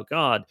things about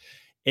God.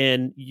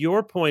 And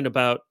your point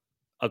about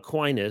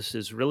Aquinas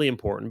is really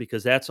important,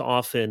 because that's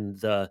often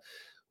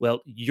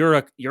you're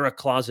a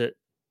closet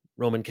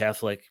Roman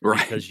Catholic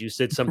because you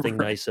said something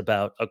nice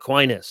about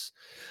Aquinas.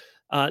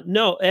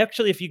 No,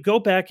 actually, if you go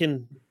back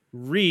and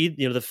read,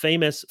 the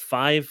famous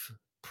 5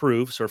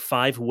 proofs or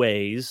 5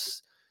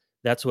 ways,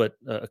 that's what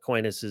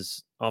Aquinas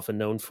is often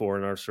known for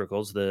in our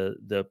circles,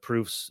 the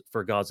proofs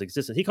for God's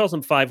existence. He calls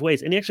them 5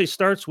 ways, and he actually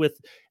starts with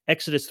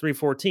Exodus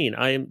 3:14.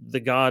 I am the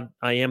God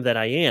I am that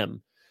I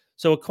am.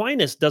 So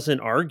Aquinas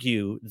doesn't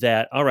argue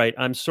that, all right,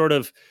 I'm sort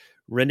of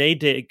Rene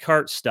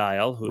Descartes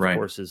style, who of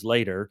course is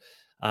later.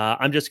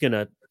 I'm just going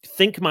to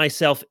think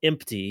myself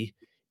empty,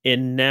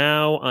 and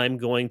now I'm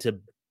going to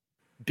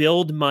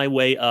build my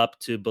way up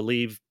to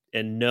believe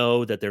and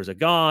know that there's a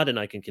God, and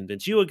I can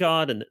convince you a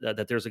God, and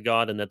that there's a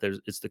God, and that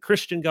it's the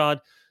Christian God.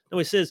 No,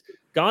 he says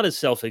God is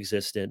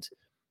self-existent.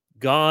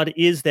 God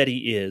is that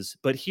he is.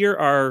 But here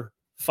are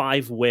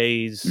 5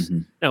 ways. Mm-hmm.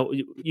 Now,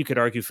 you could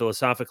argue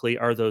philosophically,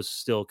 are those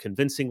still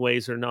convincing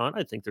ways or not?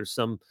 I think there's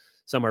some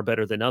are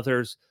better than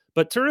others.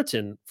 But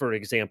Turretin, for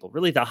example,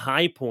 really the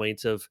high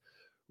point of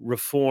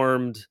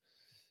Reformed,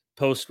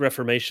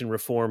 post-Reformation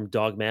Reformed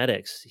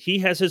dogmatics, he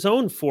has his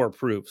own 4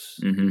 proofs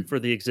for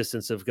the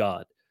existence of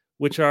God,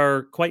 which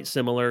are quite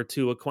similar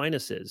to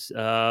Aquinas's.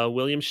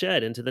 William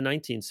Shedd, into the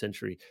 19th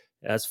century,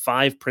 has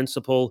 5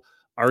 principal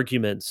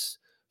arguments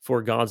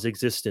for God's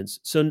existence.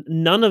 So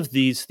none of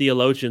these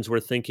theologians were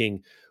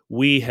thinking,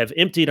 we have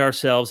emptied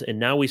ourselves and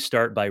now we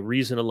start by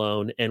reason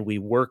alone and we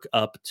work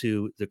up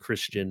to the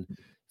Christian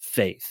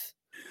faith.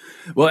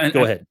 Well, and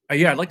go ahead.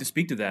 I'd like to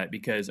speak to that,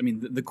 because I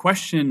mean, the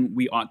question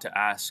we ought to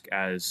ask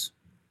as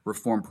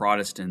Reformed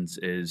Protestants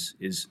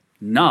is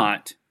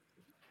not,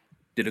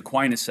 did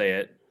Aquinas say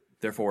it,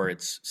 therefore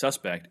it's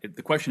suspect.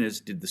 The question is,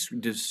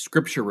 does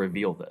Scripture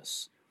reveal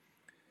this?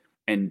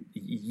 And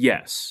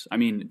yes, I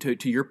mean,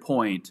 to your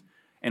point,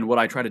 and what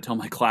I try to tell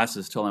my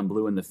classes till I'm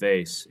blue in the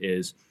face,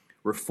 is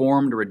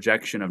Reformed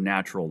rejection of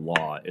natural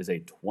law is a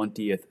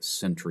 20th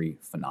century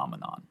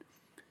phenomenon.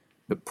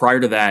 But prior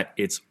to that,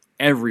 it's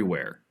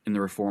everywhere in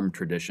the Reformed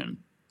tradition,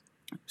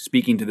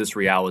 speaking to this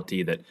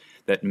reality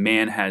that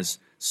man has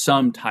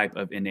some type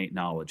of innate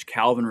knowledge.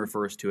 Calvin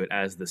refers to it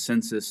as the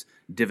sensus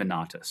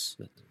divinatus.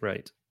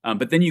 Right.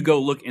 But then you go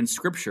look in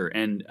Scripture,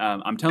 and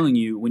I'm telling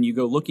you, when you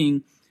go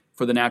looking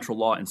for the natural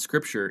law in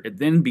Scripture, it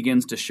then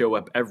begins to show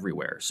up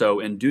everywhere. So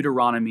in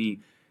Deuteronomy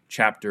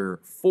chapter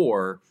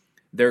 4,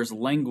 there's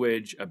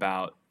language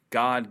about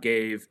God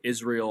gave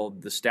Israel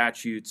the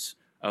statutes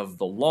of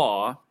the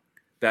law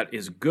that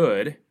is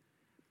good,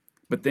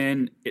 but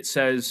then it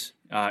says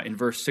in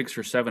verse 6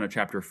 or 7 of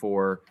chapter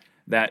 4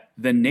 that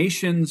the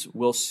nations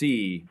will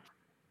see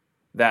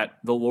that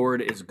the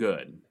Lord is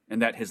good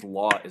and that his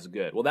law is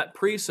good. Well, that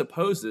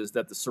presupposes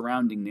that the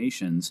surrounding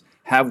nations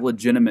have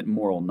legitimate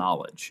moral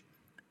knowledge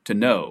to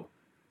know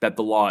that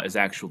the law is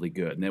actually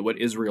good and that what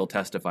Israel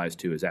testifies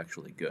to is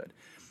actually good.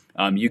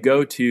 You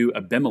go to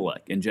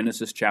Abimelech in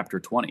Genesis chapter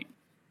 20.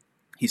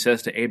 He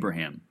says to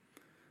Abraham,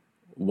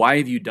 "Why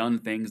have you done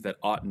things that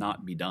ought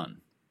not be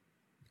done?"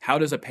 How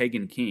does a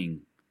pagan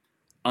king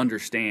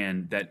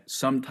understand that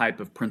some type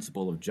of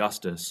principle of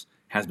justice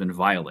has been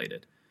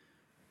violated?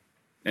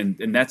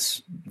 And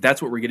that's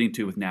what we're getting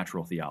to with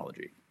natural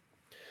theology.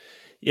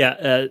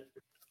 Yeah,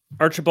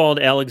 Archibald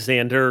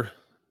Alexander,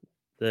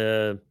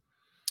 the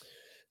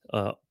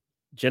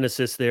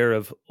Genesis there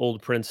of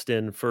Old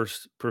Princeton,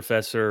 first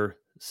professor,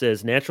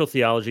 says natural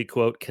theology,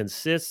 quote,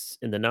 consists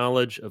in the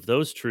knowledge of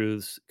those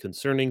truths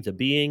concerning the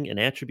being and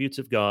attributes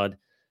of God,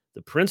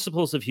 the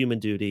principles of human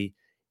duty,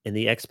 and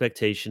the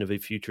expectation of a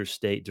future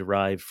state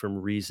derived from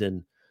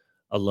reason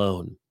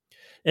alone.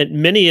 And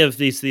many of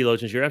these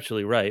theologians, you're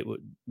absolutely right.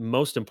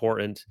 Most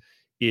important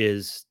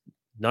is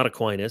not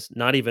Aquinas,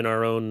 not even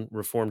our own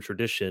Reformed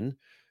tradition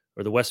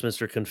or the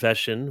Westminster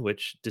Confession,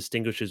 which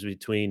distinguishes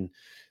between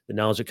the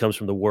knowledge that comes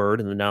from the Word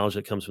and the knowledge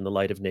that comes from the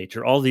light of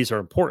nature. All these are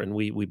important.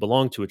 We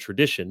belong to a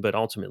tradition, but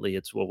ultimately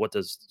it's, well, what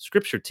does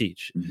Scripture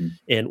teach? Mm-hmm.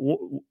 And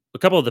a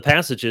couple of the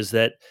passages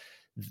that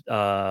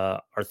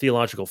our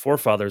theological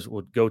forefathers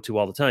would go to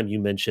all the time. You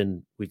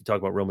mentioned, we can talk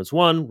about Romans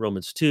 1,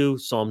 Romans 2,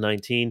 Psalm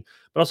 19,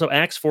 but also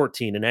Acts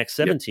 14 and Acts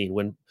 17.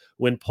 Yep.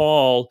 When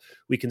Paul,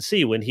 we can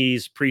see when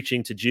he's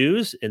preaching to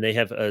Jews and they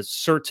have a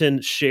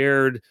certain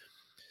shared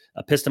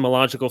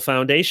epistemological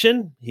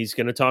foundation, he's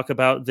going to talk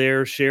about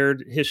their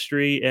shared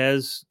history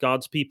as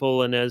God's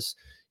people and as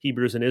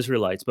Hebrews and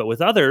Israelites. But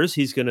with others,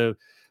 he's going to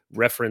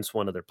reference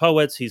one of their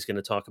poets. He's going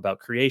to talk about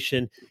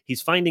creation.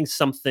 He's finding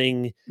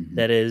something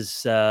that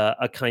is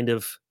a kind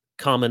of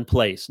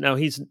commonplace. Now,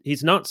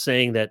 he's not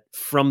saying that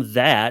from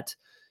that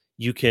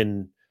you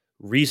can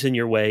reason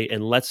your way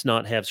and let's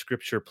not have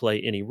Scripture play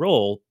any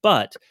role,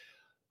 but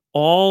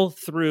all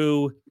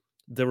through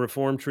the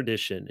Reformed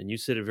tradition, and you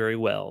said it very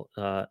well,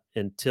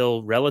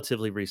 until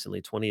relatively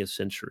recently, 20th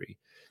century,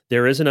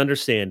 there is an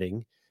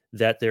understanding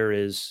that there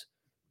is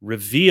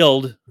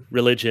revealed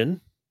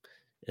religion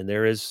and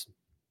there is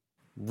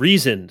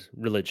reasoned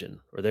religion,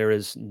 or there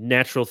is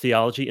natural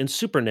theology and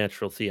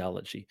supernatural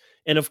theology.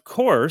 And of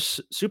course,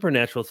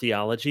 supernatural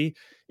theology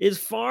is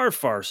far,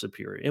 far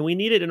superior, and we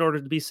need it in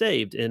order to be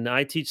saved. And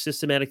I teach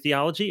systematic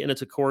theology, and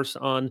it's a course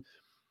on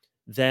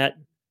that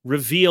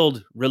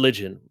revealed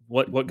religion,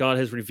 what God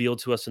has revealed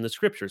to us in the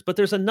scriptures. But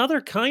there's another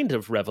kind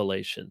of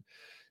revelation,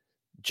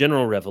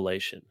 general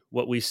revelation,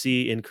 what we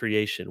see in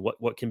creation,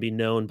 what can be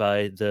known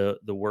by the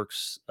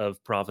works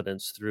of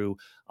providence through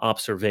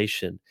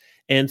observation.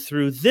 And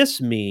through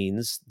this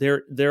means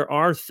there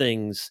are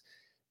things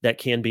that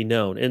can be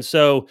known. And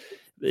so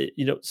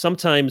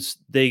sometimes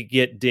they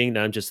get dinged.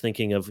 I'm just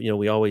thinking of,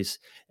 we always,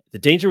 the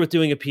danger with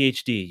doing a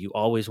PhD, you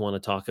always want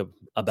to talk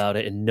about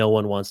it and no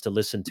one wants to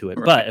listen to it.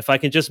 Right. But if I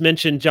can just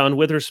mention John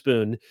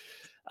Witherspoon,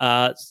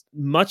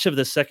 much of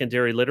the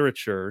secondary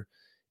literature,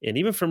 and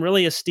even from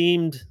really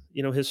esteemed,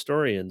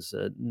 historians,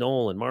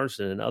 Knoll and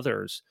Marsden and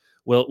others,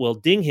 will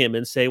ding him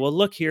and say, well,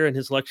 look here in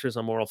his lectures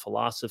on moral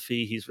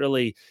philosophy, he's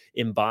really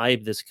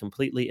imbibed this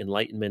completely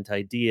Enlightenment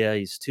idea.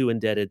 He's too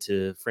indebted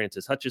to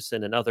Francis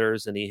Hutcheson and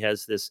others, and he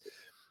has this.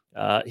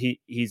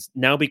 He's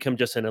now become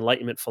just an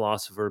Enlightenment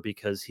philosopher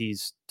because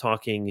he's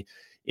talking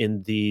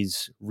in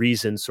these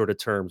reasoned sort of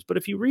terms. But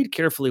if you read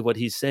carefully what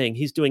he's saying,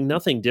 he's doing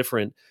nothing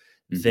different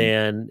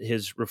than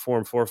his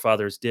Reformed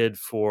forefathers did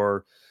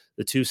for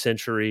the 2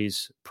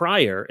 centuries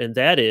prior. And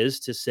that is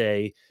to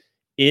say,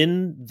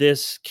 in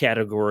this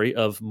category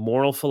of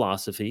moral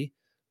philosophy,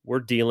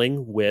 we're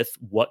dealing with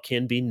what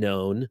can be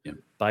known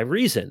by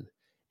reason.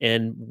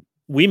 And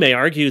we may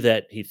argue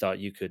that he thought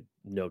you could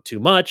know too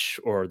much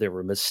or there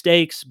were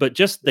mistakes, but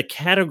just the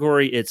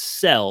category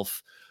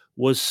itself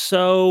was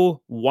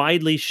so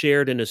widely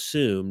shared and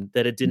assumed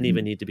that it didn't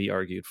even need to be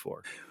argued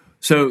for.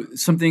 So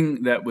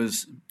something that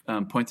was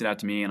pointed out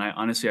to me, and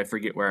I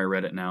forget where I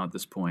read it now at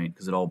this point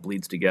because it all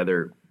bleeds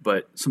together,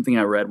 but something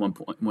I read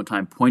one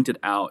time pointed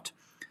out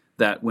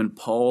that when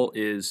Paul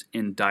is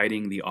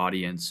indicting the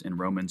audience in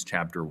Romans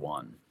chapter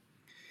 1,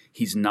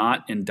 he's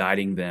not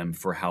indicting them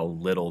for how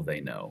little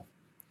they know.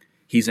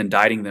 He's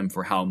indicting them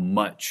for how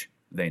much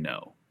they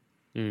know.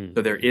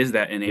 So there is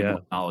that innate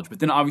knowledge. But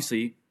then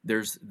obviously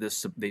there's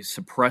this, they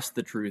suppress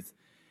the truth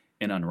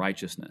in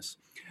unrighteousness.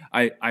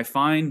 I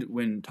find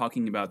when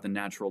talking about the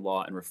natural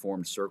law in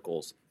Reformed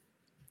circles,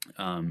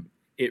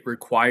 it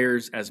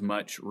requires as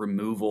much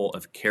removal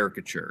of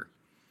caricature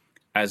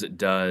as it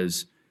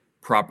does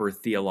proper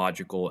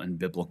theological and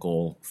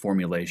biblical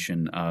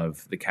formulation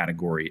of the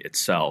category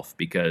itself.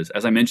 Because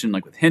as I mentioned,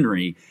 like with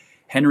Henry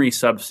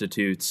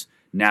substitutes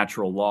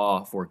natural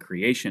law for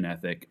creation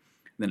ethic.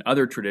 Then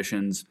other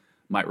traditions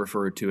might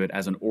refer to it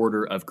as an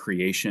order of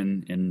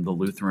creation in the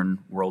Lutheran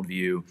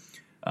worldview.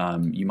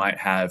 You might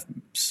have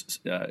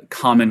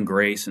common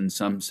grace in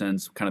some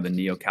sense, kind of the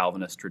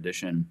Neo-Calvinist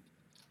tradition.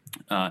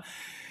 And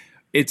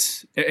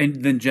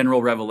then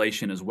general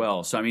revelation as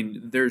well. So I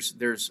mean,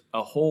 there's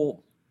a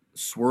whole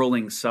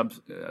swirling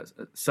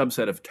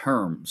subset of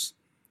terms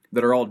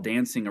that are all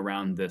dancing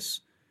around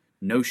this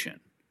notion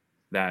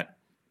that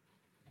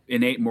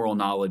innate moral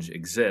knowledge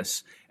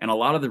exists. And a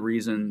lot of the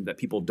reason that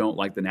people don't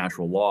like the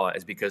natural law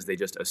is because they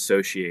just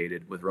associate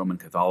it with Roman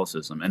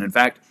Catholicism. And in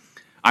fact,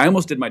 I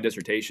almost did my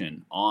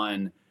dissertation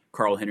on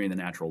Carl Henry and the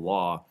natural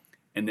law,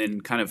 and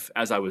then kind of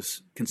as I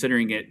was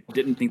considering it,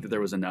 didn't think that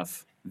there was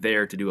enough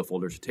there to do a full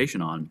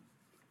dissertation on.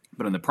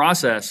 But in the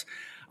process,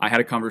 I had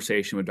a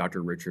conversation with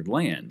Dr. Richard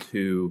Land,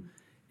 who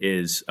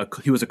was a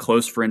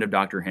close friend of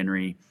Dr.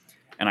 Henry.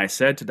 And I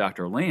said to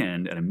Dr.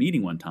 Land at a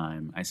meeting one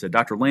time, I said,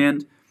 Dr.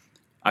 Land,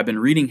 I've been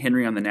reading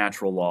Henry on the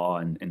natural law,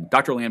 and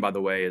Dr. Land, by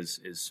the way,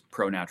 is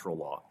pro-natural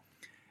law.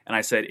 And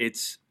I said,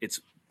 it's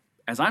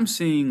as I'm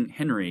seeing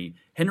Henry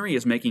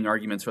is making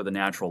arguments for the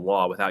natural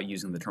law without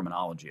using the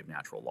terminology of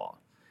natural law.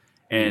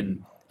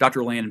 And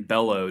Dr. Land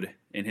bellowed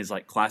in his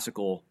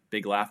classical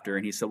big laughter,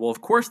 and he said, well,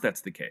 of course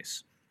that's the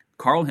case.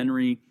 Carl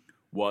Henry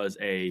was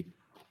a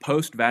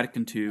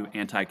post-Vatican II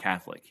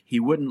anti-Catholic. He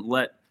wouldn't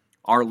let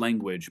our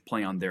language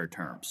play on their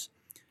terms.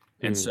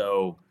 And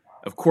so,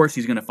 of course,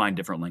 he's going to find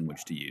different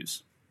language to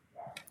use.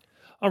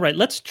 All right,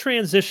 let's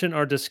transition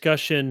our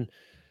discussion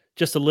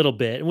just a little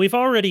bit. And we've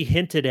already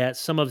hinted at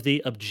some of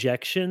the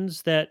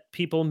objections that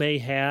people may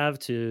have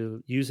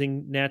to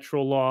using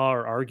natural law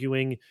or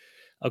arguing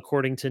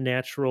according to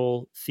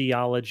natural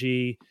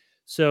theology.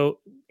 So,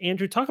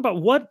 Andrew, talk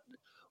about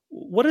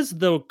what is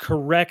the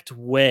correct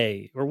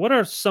way, or what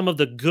are some of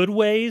the good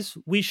ways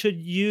we should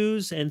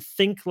use and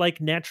think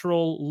like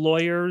natural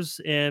lawyers,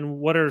 and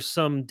what are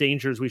some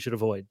dangers we should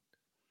avoid?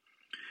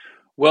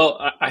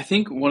 Well, I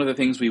think one of the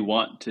things we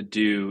want to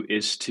do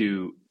is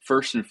to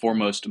first and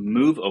foremost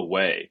move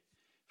away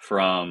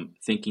from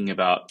thinking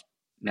about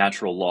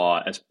natural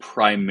law as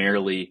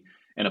primarily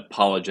an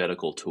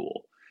apologetical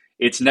tool.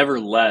 It's never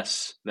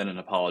less than an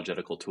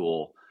apologetical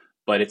tool,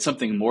 but it's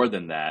something more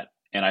than that.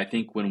 And I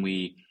think when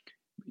we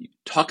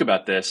talk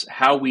about this,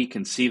 how we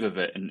conceive of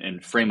it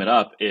and frame it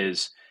up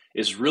is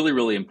really,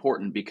 really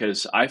important,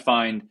 because I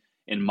find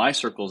in my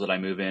circles that I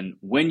move in,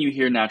 when you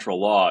hear natural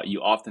law,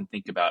 you often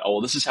think about, oh,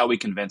 well, this is how we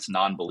convince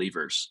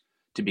non-believers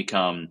to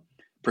become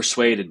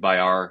persuaded by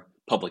our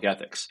public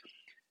ethics.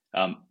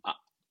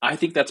 I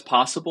think that's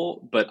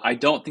possible, but I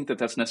don't think that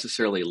that's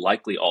necessarily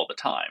likely all the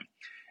time.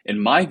 In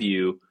my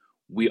view,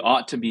 we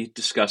ought to be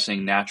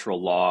discussing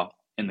natural law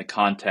in the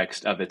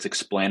context of its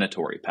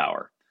explanatory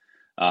power,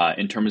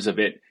 in terms of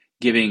it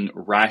giving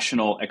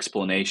rational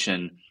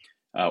explanation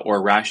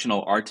or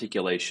rational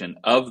articulation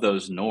of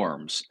those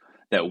norms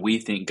that we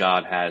think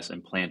God has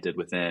implanted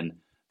within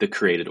the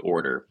created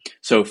order.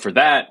 So for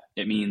that,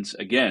 it means,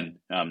 again,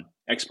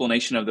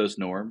 explanation of those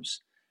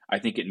norms. I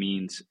think it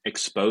means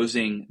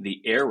exposing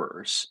the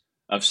errors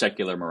of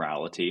secular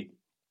morality.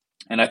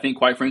 And I think,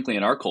 quite frankly,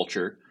 in our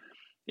culture,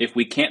 if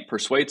we can't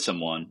persuade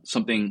someone,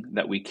 something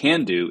that we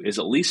can do is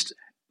at least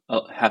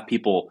have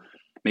people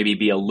maybe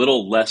be a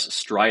little less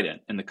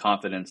strident in the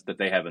confidence that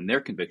they have in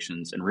their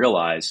convictions, and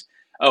realize,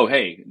 oh,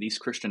 hey, these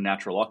Christian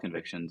natural law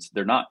convictions,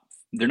 they're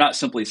not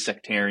simply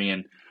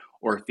sectarian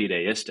or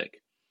fideistic.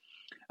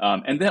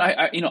 And then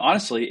I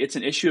honestly, it's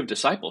an issue of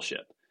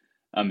discipleship.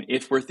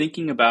 If we're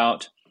thinking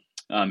about,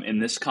 in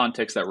this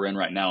context that we're in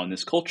right now in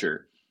this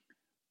culture,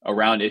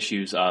 around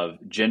issues of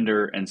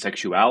gender and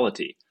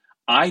sexuality,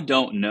 I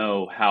don't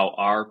know how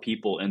our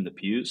people in the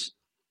pews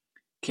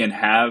can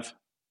have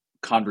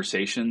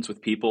conversations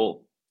with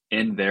people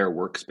in their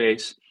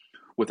workspace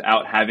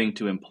without having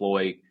to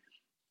employ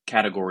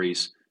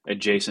categories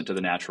adjacent to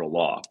the natural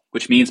law,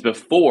 which means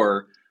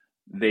before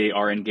they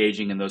are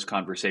engaging in those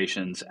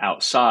conversations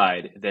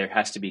outside, there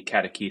has to be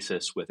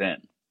catechesis within.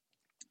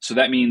 So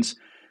that means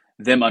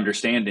them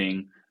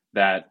understanding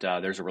that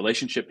there's a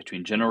relationship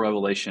between general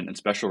revelation and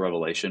special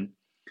revelation,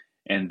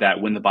 and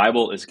that when the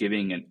Bible is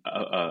giving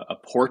a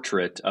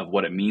portrait of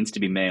what it means to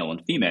be male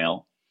and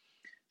female,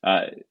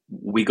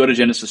 we go to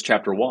Genesis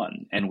chapter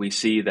 1, and we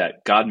see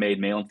that God made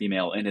male and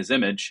female in his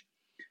image.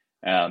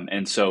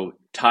 And so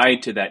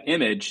tied to that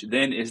image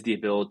then is the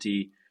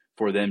ability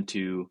for them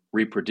to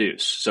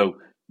reproduce. So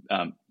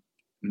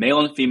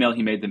male and female,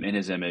 he made them in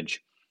his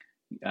image.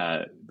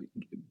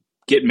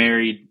 Get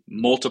married,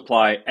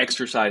 multiply,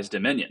 exercise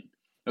dominion.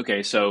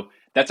 Okay, so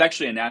that's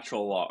actually a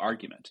natural law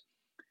argument.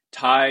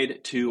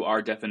 Tied to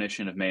our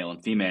definition of male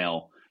and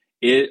female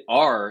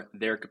are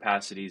their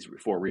capacities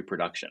for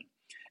reproduction.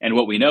 And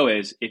what we know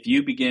is, if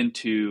you begin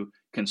to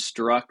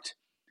construct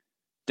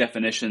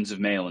definitions of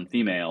male and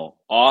female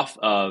off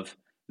of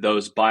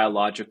those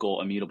biological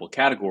immutable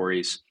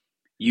categories,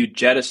 you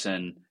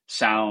jettison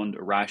sound,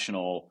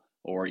 rational,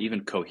 or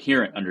even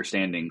coherent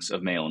understandings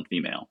of male and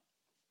female.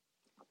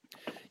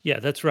 Yeah,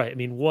 that's right. I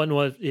mean,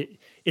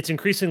 it's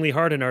increasingly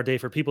hard in our day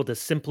for people to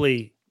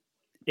simply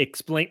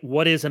explain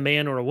what is a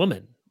man or a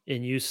woman.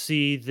 And you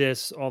see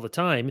this all the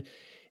time.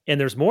 And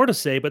there's more to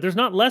say, but there's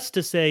not less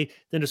to say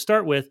than to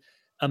start with.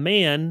 A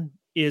man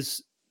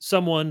is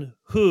someone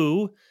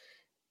who,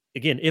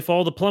 again, if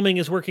all the plumbing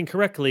is working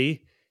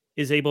correctly,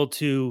 is able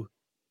to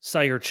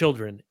sire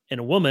children. And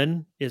a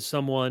woman is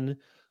someone,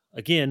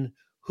 again,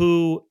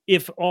 who,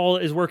 if all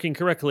is working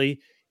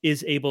correctly,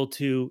 is able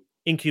to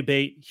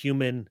incubate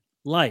human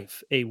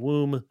life, a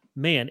womb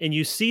man. And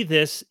you see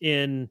this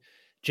in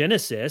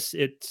Genesis.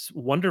 It's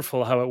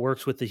wonderful how it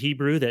works with the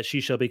Hebrew, that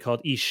she shall be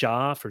called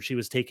Isha, for she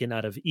was taken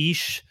out of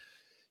Ish.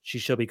 She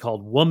shall be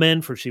called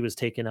woman, for she was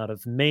taken out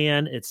of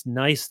man. It's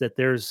nice that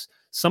there's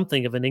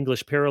something of an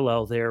English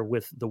parallel there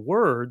with the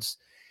words.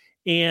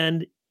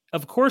 And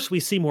of course,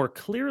 we see more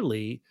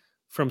clearly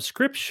from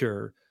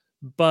Scripture.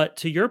 But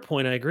to your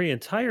point, I agree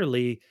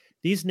entirely.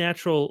 These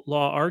natural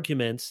law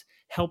arguments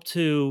help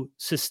to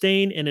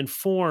sustain and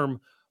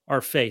inform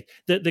our faith.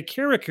 The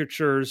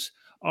caricatures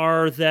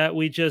are that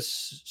we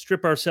just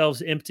strip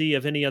ourselves empty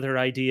of any other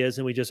ideas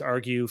and we just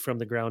argue from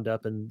the ground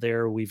up, and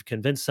there we've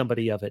convinced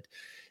somebody of it.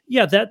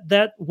 Yeah,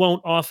 that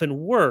won't often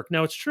work.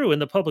 Now, it's true in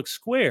the public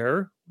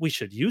square, we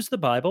should use the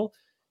Bible,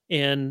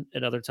 and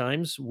at other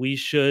times we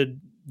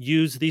should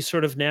use these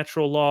sort of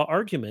natural law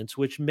arguments,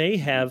 which may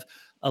have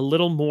a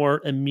little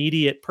more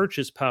immediate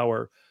purchase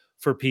power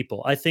for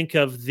people. I think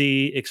of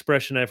the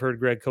expression I've heard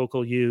Greg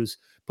Kokel use,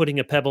 putting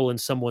a pebble in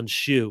someone's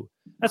shoe.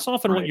 That's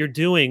often what you're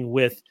doing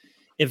with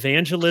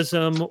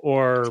evangelism,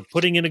 or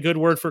putting in a good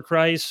word for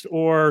Christ,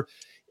 or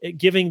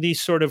giving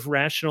these sort of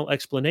rational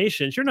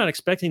explanations. You're not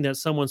expecting that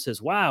someone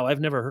says, wow, I've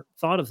never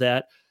thought of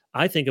that.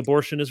 I think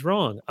abortion is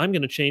wrong. I'm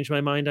going to change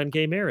my mind on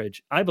gay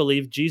marriage. I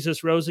believe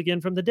Jesus rose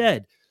again from the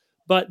dead.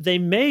 But they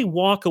may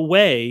walk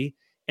away,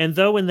 and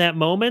though in that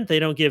moment they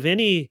don't give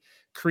any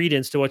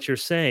credence to what you're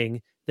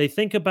saying, they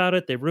think about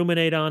it, they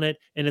ruminate on it,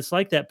 and it's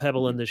like that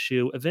pebble in the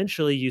shoe.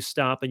 Eventually you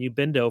stop and you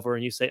bend over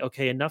and you say,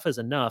 okay, enough is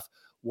enough.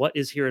 What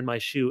is here in my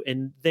shoe?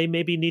 And they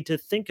maybe need to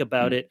think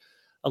about it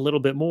a little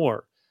bit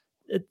more.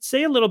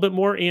 Say a little bit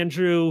more,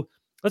 Andrew.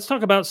 Let's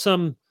talk about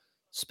some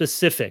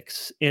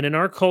specifics. And in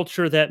our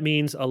culture, that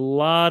means a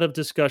lot of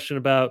discussion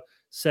about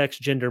sex,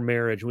 gender,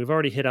 marriage. We've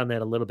already hit on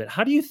that a little bit.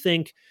 How do you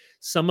think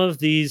some of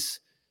these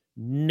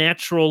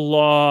natural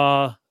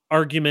law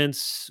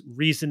arguments,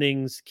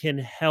 reasonings can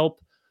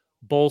help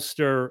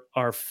bolster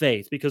our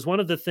faith? Because one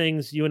of the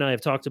things you and I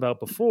have talked about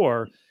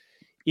before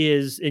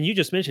is, and you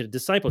just mentioned it,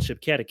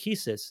 discipleship,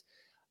 catechesis.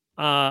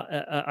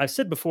 I've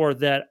said before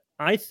that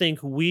I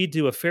think we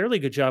do a fairly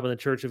good job in the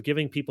church of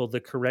giving people the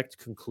correct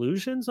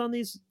conclusions on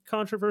these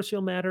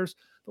controversial matters,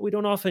 but we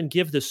don't often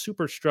give the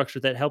superstructure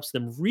that helps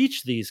them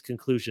reach these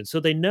conclusions. So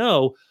they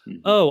know,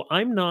 oh,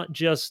 I'm not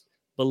just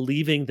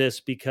believing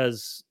this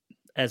because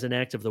as an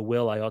act of the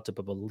will, I ought to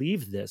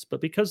believe this,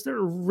 but because there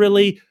are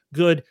really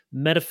good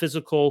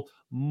metaphysical,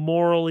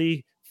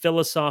 morally,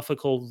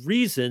 philosophical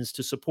reasons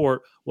to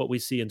support what we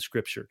see in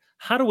Scripture.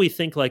 How do we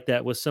think like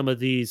that with some of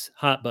these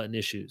hot button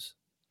issues?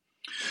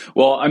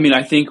 Well, I mean,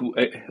 I think,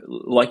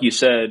 like you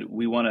said,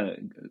 we want to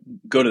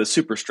go to the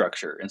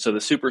superstructure. And so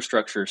the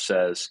superstructure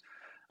says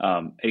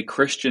a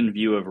Christian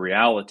view of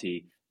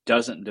reality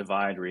doesn't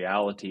divide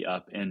reality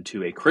up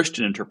into a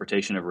Christian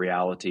interpretation of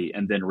reality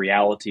and then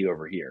reality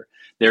over here.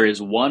 There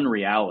is one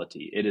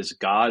reality. It is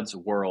God's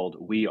world.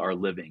 We are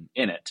living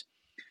in it.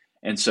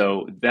 And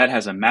so that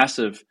has a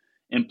massive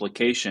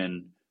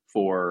implication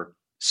for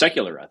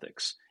secular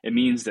ethics. It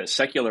means that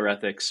secular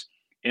ethics,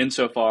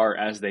 insofar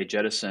as they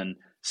jettison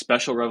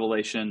special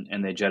revelation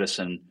and they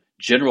jettison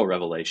general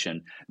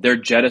revelation, they're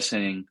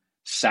jettisoning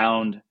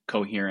sound,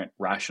 coherent,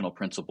 rational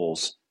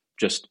principles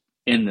just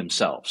in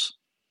themselves.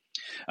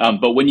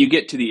 But when you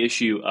get to the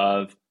issue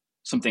of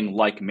something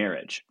like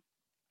marriage,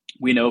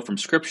 we know from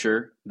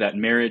Scripture that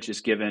marriage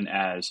is given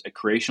as a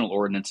creational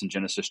ordinance in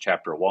Genesis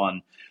chapter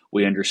 1.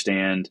 We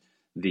understand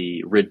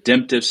the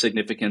redemptive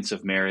significance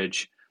of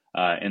marriage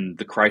in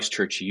the Christ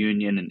Church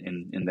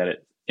union and that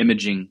it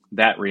imaging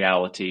that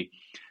reality.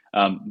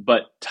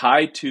 But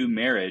tied to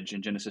marriage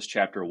in Genesis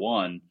chapter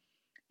 1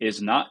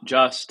 is not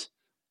just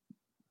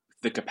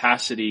the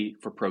capacity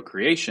for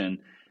procreation.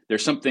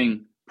 There's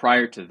something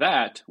prior to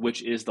that,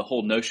 which is the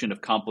whole notion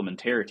of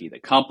complementarity,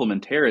 that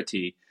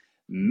complementarity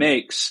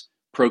makes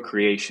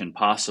procreation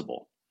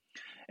possible.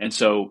 And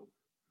so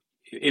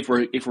if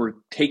we're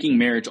taking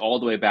marriage all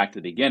the way back to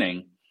the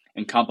beginning,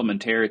 and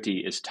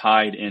complementarity is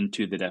tied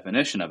into the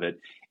definition of it,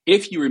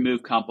 if you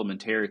remove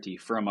complementarity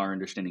from our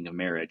understanding of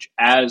marriage,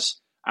 as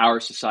our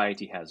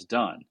society has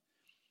done,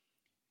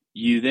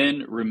 you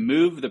then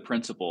remove the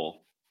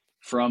principle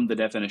from the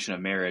definition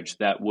of marriage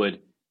that would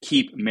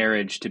keep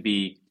marriage to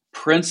be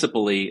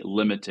principally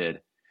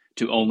limited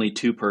to only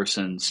two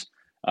persons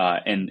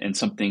and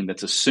something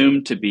that's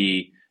assumed to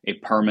be a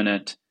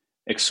permanent,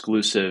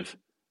 exclusive,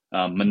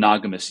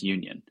 monogamous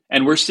union.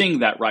 And we're seeing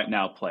that right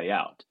now play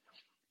out.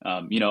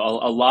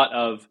 A lot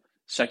of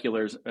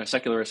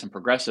secularists and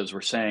progressives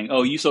were saying,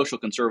 "Oh, you social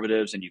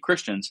conservatives and you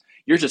Christians,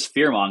 you're just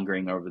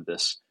fear-mongering over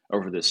this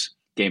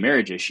gay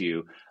marriage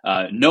issue.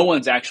 No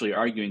one's actually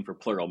arguing for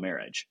plural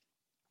marriage."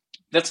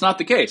 That's not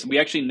the case. We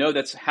actually know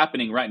that's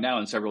happening right now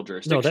in several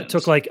jurisdictions. No, that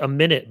took like a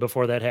minute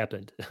before that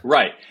happened.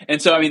 Right.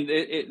 And so, I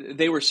mean,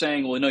 they were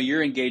saying, well, no,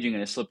 you're engaging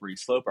in a slippery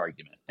slope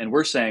argument. And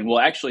we're saying, well,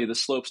 actually, the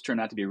slopes turn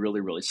out to be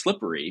really, really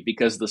slippery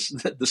because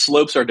the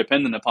slopes are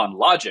dependent upon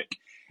logic.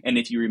 And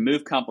if you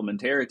remove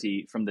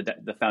complementarity from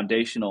the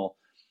foundational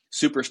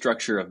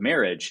superstructure of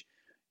marriage,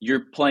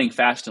 you're playing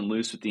fast and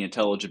loose with the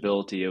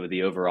intelligibility of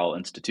the overall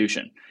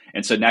institution.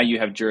 And so now you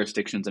have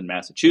jurisdictions in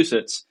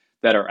Massachusetts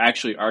that are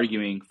actually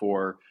arguing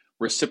for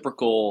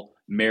reciprocal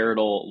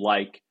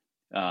marital-like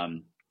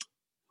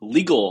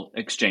legal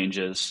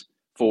exchanges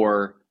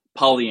for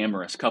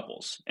polyamorous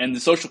couples. And the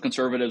social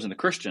conservatives and the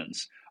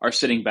Christians are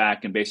sitting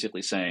back and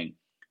basically saying,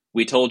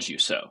 we told you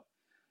so.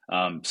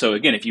 So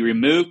again, if you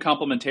remove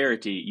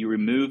complementarity, you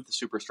remove the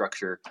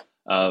superstructure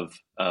of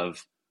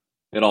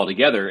it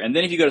altogether. And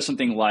then if you go to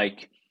something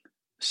like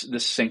the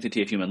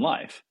sanctity of human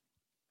life,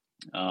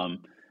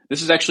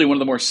 this is actually one of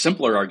the more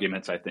simpler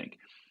arguments, I think,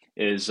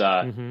 is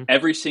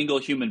every single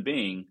human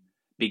being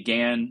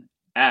began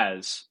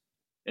as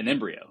an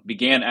embryo,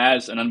 began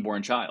as an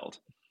unborn child.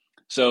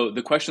 So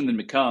the question then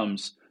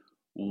becomes,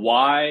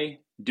 why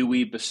do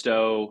we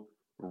bestow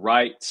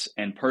rights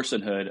and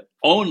personhood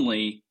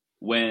only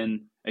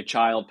when a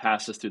child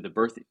passes through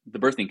the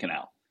birthing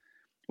canal?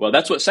 Well,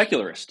 that's what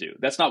secularists do.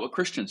 That's not what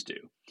Christians do.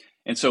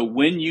 And so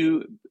when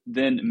you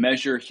then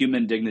measure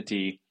human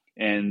dignity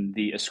and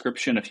the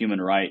ascription of human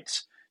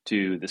rights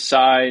to the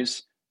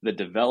size, the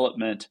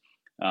development,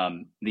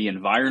 the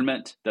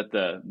environment that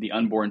the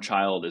unborn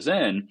child is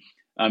in,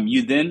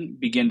 you then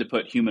begin to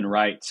put human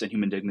rights and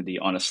human dignity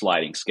on a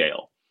sliding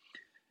scale.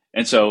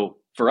 And so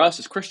for us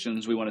as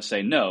Christians, we want to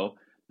say, no,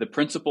 the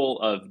principle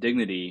of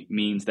dignity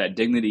means that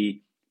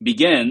dignity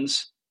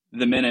begins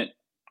the minute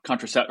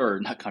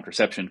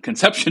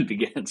conception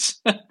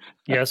begins.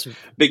 Yes.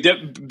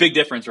 Big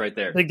difference right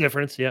there. Big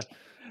difference, yeah.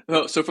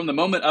 So from the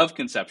moment of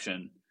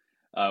conception,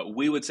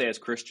 we would say as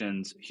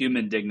Christians,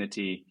 human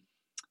dignity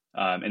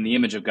and the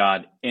image of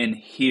God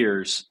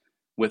inheres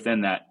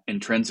within that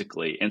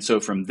intrinsically. And so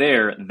from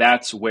there,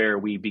 that's where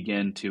we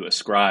begin to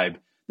ascribe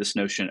this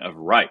notion of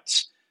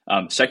rights.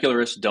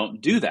 Secularists don't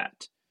do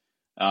that.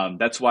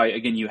 That's why,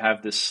 again, you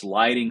have this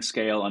sliding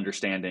scale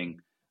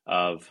understanding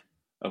of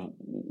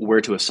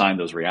where to assign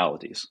those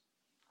realities.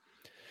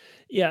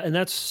 Yeah, and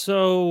that's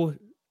so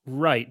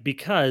right,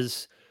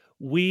 because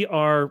we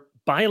are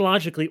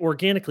biologically,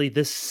 organically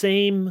the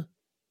same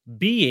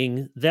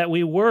being that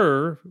we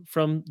were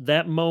from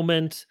that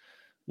moment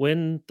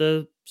when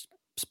the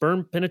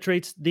sperm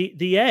penetrates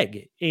the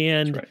egg,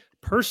 and That's right.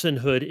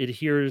 personhood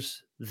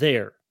adheres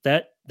there.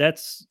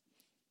 That's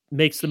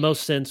makes the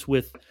most sense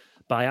with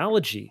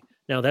biology.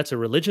 Now, that's a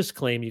religious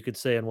claim, you could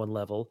say, on one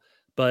level,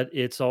 but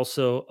it's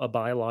also a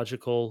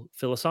biological,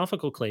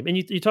 philosophical claim. And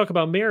you talk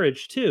about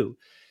marriage too.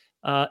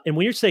 And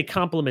when you say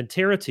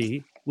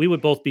complementarity, we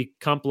would both be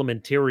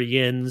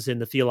complementarians in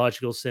the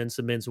theological sense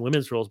of men's and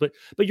women's roles, but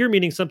you're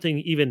meaning something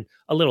even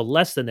a little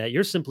less than that.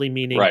 You're simply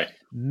meaning Right.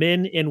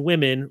 men and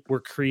women were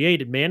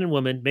created, man and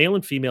woman, male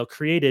and female,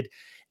 created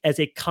as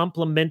a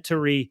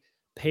complementary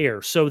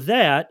pair. So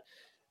that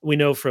we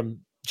know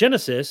from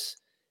Genesis,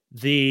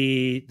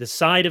 the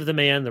side of the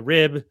man, the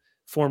rib,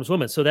 forms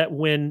woman. So that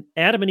when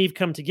Adam and Eve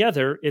come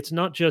together, it's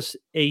not just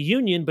a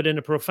union, but in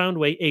a profound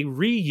way, a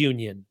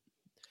reunion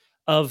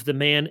of the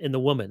man and the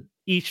woman,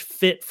 each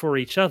fit for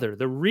each other.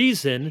 The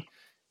reason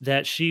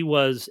that she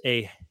was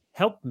a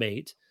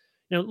helpmate,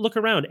 look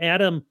around.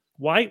 Adam,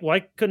 why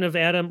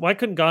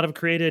couldn't God have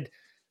created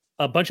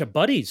a bunch of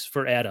buddies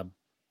for Adam?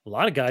 A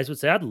lot of guys would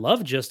say, I'd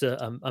love just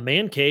a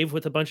man cave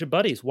with a bunch of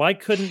buddies. Why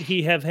couldn't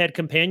he have had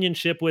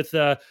companionship with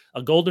a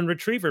golden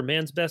retriever,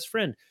 man's best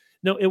friend?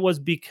 No, it was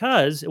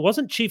because it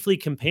wasn't chiefly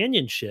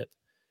companionship,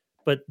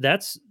 but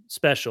that's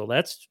special.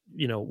 That's,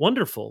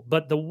 wonderful.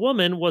 But the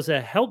woman was a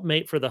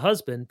helpmate for the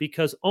husband,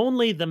 because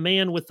only the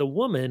man with the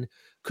woman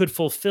could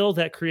fulfill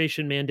that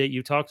creation mandate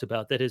you talked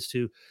about. That is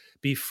to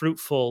be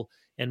fruitful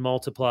and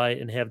multiply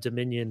and have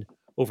dominion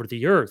over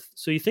the earth.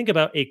 So you think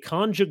about a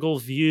conjugal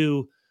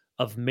view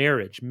of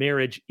marriage.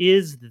 Marriage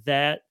is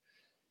that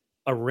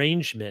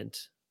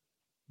arrangement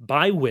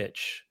by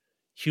which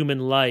human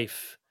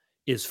life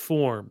is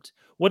formed.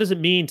 What does it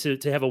mean to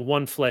have a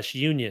one flesh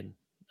union?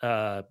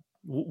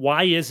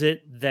 Why is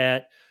it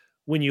that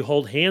when you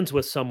hold hands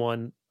with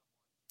someone,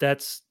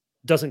 that's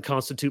doesn't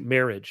constitute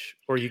marriage,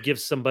 or you give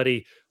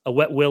somebody a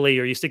wet willy,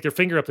 or you stick their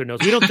finger up their nose?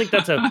 We don't think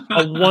that's a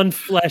one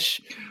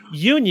flesh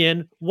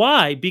union.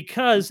 Why?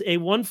 Because a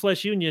one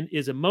flesh union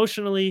is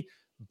emotionally,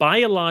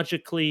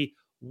 biologically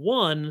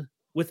one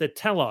with a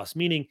telos,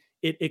 meaning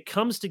it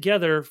comes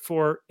together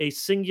for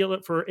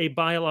a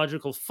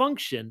biological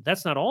function.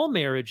 That's not all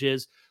marriage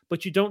is,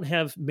 but you don't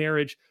have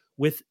marriage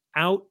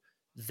without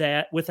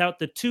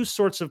the two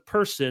sorts of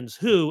persons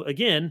who,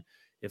 again,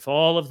 if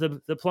all of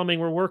the plumbing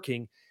were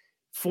working,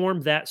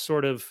 form that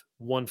sort of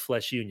one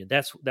flesh union.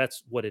 That's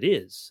what it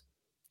is.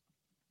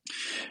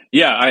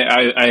 Yeah,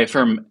 I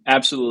affirm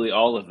absolutely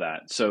all of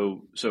that.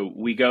 So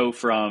we go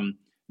from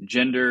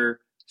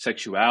gender,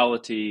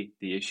 sexuality,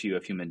 the issue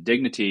of human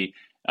dignity,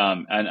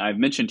 and I've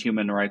mentioned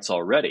human rights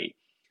already,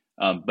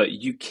 but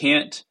you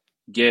can't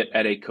get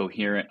at a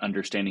coherent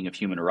understanding of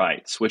human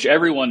rights, which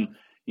everyone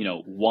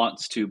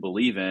wants to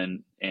believe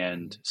in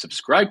and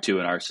subscribe to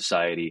in our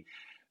society.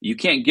 You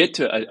can't get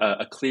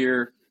to a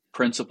clear,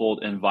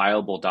 principled, and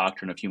viable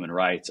doctrine of human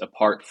rights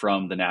apart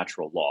from the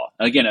natural law.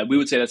 And again, we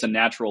would say that's a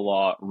natural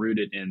law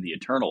rooted in the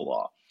eternal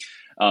law.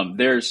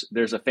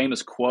 There's a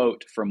famous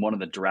quote from one of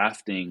the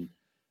drafting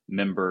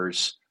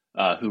members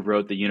who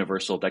wrote the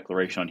Universal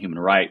Declaration on Human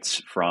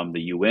Rights from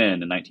the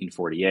UN in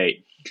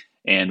 1948.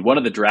 And one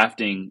of the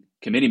drafting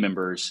committee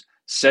members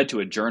said to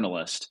a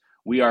journalist,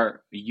 "We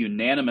are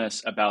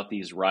unanimous about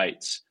these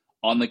rights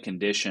on the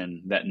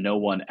condition that no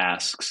one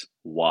asks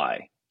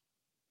why."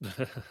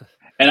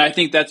 And I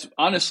think that's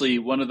honestly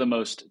one of the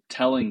most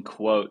telling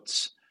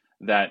quotes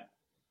that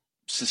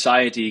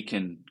society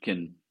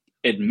can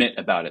admit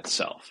about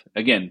itself.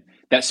 Again,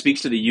 that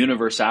speaks to the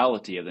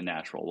universality of the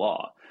natural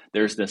law.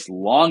 There's this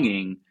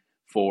longing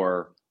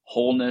for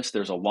wholeness.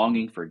 There's a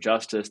longing for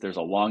justice. There's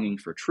a longing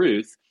for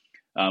truth.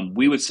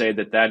 We would say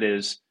that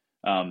is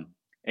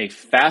a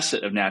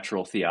facet of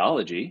natural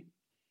theology.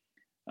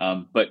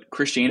 But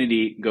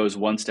Christianity goes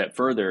one step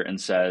further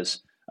and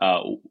says,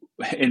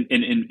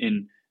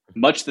 in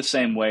much the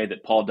same way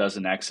that Paul does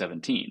in Acts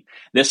 17,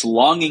 this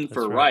longing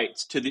for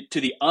rights to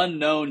the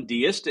unknown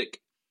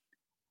deistic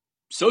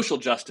social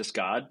justice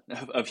God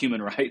of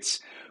human rights,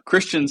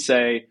 Christians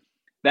say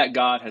that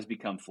God has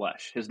become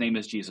flesh. His name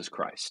is Jesus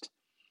Christ.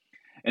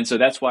 And so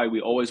that's why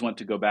we always want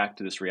to go back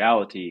to this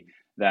reality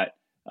that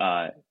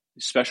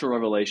special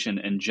revelation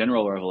and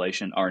general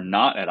revelation are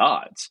not at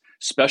odds.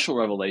 Special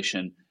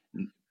revelation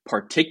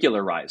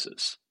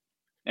particularizes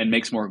and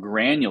makes more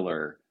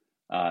granular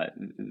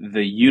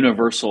the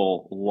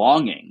universal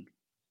longing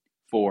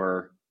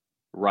for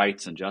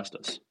rights and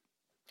justice.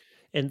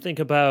 And think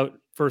about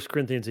 1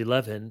 Corinthians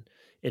 11,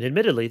 and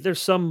admittedly,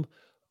 there's some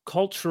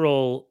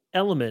cultural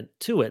element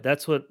to it.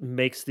 That's what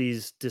makes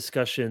these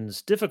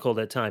discussions difficult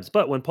at times.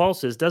 But when Paul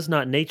says, "Does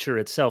not nature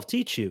itself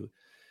teach you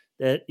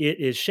that it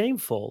is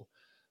shameful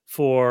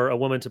for a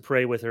woman to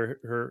pray with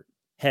her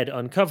head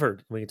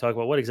uncovered. We can talk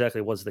about what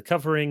exactly was the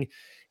covering,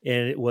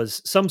 and it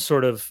was some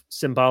sort of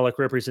symbolic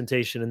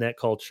representation in that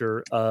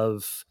culture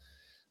of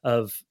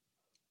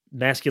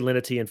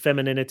masculinity and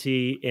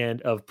femininity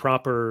and of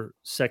proper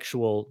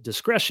sexual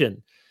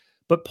discretion.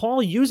 But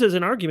Paul uses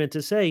an argument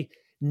to say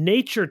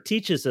nature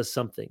teaches us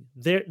something.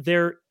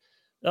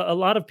 A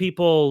lot of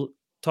people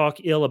talk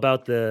ill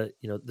about the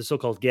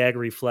so-called gag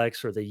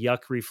reflex or the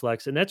yuck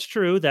reflex, and that's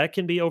true. That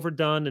can be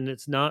overdone and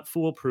it's not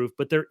foolproof.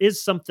 But there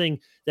is something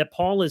that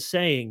Paul is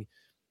saying.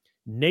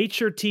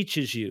 Nature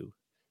teaches you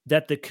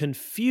that the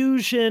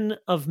confusion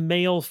of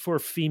male for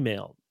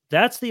female,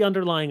 that's the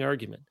underlying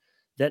argument,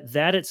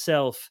 that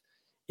itself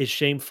is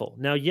shameful.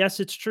 Now, yes,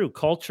 it's true.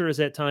 Culture is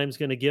at times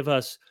going to give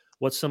us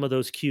what some of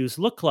those cues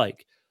look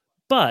like,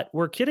 but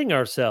we're kidding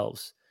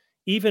ourselves.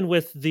 Even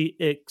with the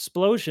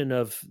explosion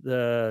of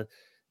the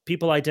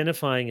people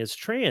identifying as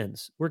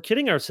trans, we're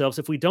kidding ourselves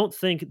if we don't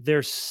think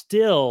there's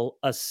still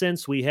a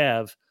sense we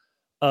have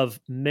of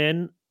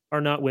men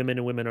are not women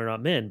and women are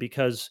not men.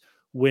 Because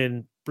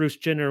when Bruce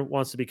Jenner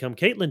wants to become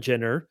Caitlyn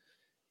Jenner,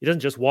 he doesn't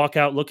just walk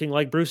out looking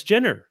like Bruce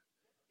Jenner.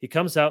 He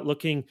comes out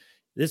looking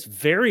this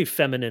very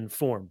feminine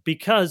form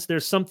because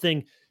there's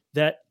something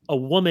that a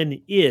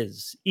woman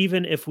is,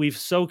 even if we've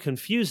so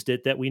confused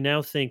it that we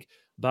now think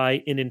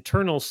by an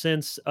internal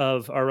sense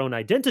of our own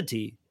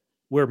identity,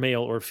 we're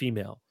male or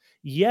female.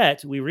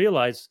 Yet we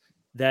realize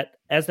that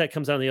as that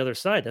comes on the other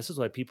side, this is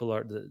why people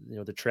are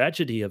the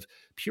tragedy of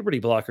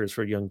puberty blockers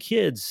for young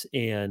kids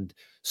and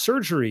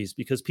surgeries,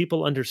 because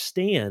people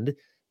understand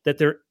that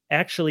there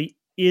actually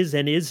is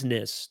an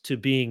isness to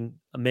being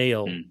a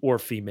male or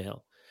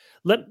female.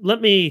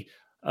 Let me,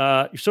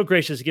 you're so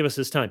gracious to give us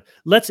this time.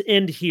 Let's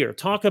end here.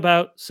 Talk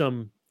about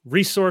some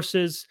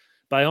resources.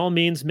 By all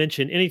means,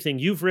 mention anything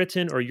you've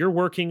written or you're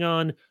working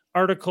on,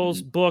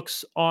 articles,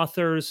 books,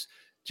 authors.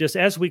 Just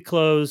as we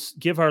close,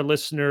 give our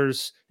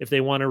listeners, if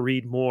they want to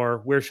read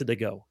more, where should they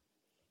go?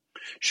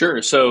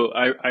 Sure. So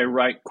I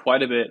write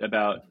quite a bit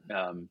about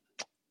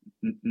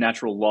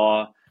natural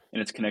law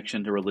and its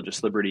connection to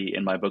religious liberty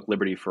in my book,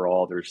 Liberty for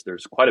All.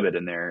 There's quite a bit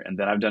in there. And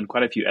then I've done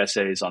quite a few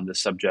essays on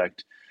this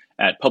subject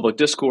at Public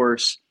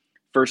Discourse,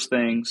 First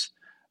Things.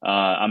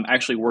 I'm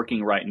actually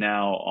working right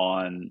now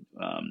on,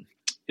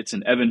 it's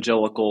an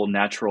evangelical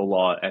natural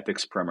law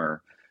ethics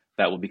primer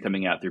that will be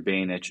coming out through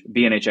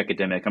B&H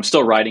Academic. I'm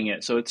still writing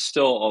it, so it's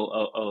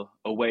still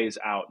a ways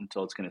out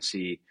until it's going to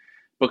see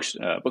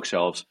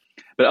bookshelves.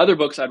 But other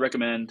books I'd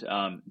recommend,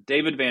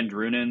 David Van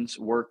Drunen's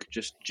work,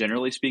 just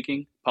generally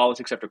speaking,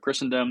 Politics After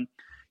Christendom.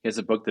 He has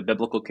a book, The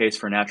Biblical Case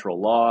for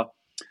Natural Law.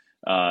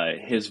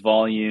 His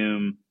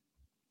volume,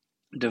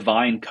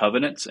 Divine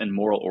Covenants and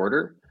Moral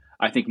Order,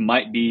 I think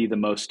might be the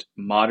most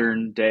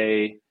modern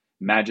day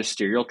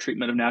magisterial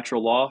treatment of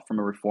natural law from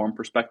a reform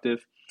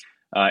perspective.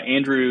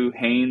 Andrew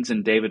Haynes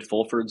and David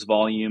Fulford's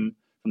volume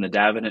from the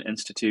Davenant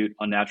Institute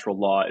on Natural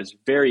Law is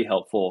very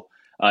helpful.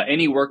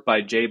 Any work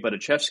by Jay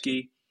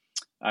Budichevsky,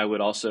 I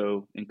would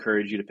also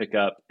encourage you to pick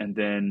up. And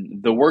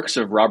then the works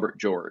of Robert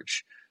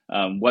George,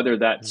 whether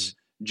that's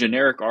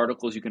generic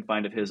articles you can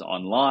find of his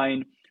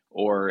online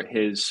or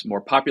his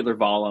more popular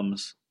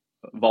volumes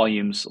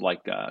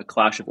like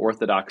Clash of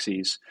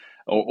Orthodoxies,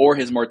 or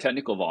his more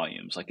technical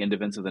volumes like In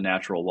Defense of the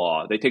Natural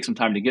Law. They take some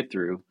time to get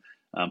through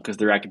because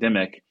they're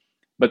academic,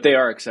 but they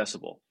are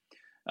accessible.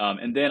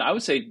 And then I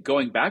would say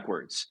going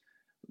backwards,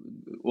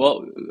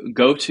 well,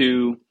 go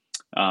to,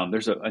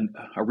 there's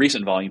a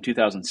recent volume,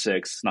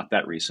 2006, not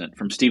that recent,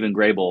 from Stephen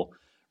Grable,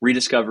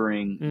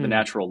 Rediscovering the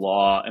Natural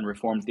Law and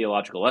Reformed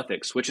Theological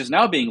Ethics, which is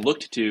now being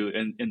looked to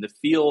in the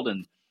field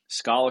and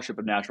scholarship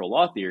of natural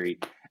law theory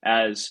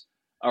as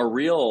a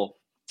real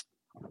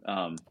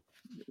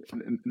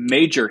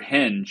major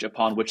hinge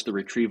upon which the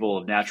retrieval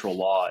of natural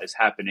law is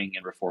happening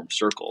in Reformed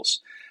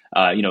circles.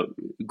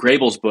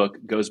 Grable's book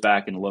goes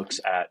back and looks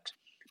at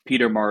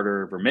Peter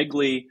Martyr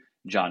Vermigli,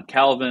 John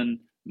Calvin,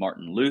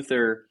 Martin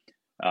Luther,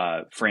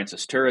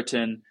 Francis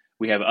Turretin.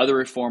 We have other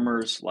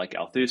reformers like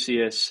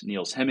Althusius,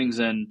 Niels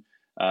Hemmingsen,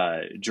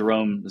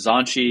 Jerome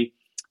Zanchi.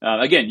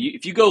 Again,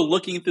 if you go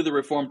looking through the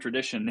Reformed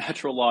tradition,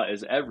 natural law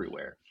is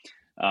everywhere.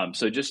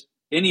 So just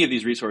any of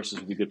these resources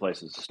would be good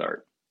places to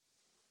start.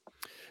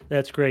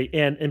 That's great.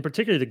 And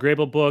particularly the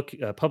Grable book,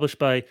 published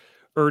by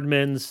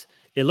Eerdmans,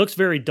 it looks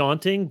very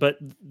daunting, but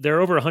there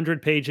are over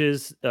 100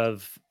 pages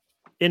of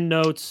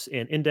endnotes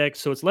and index,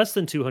 so it's less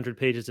than 200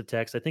 pages of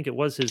text. I think it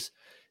was his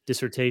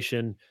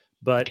dissertation,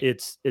 but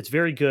it's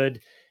very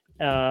good.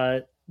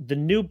 The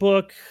new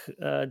book,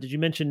 did you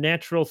mention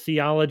Natural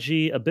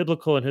Theology, A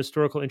Biblical and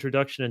Historical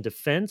Introduction and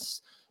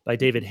Defense by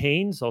David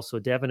Haynes, also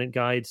Davenant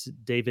Guides.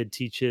 David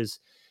teaches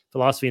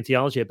philosophy and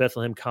theology at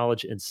Bethlehem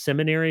College and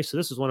Seminary. So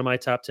this is one of my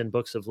top 10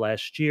 books of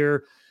last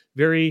year.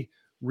 Very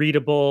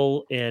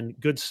readable and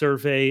good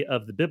survey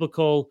of the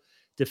biblical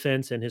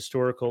defense and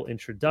historical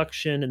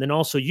introduction. And then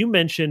also you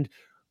mentioned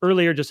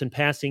earlier, just in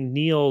passing,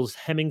 Niels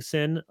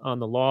Hemmingsen on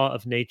the Law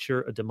of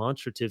Nature, a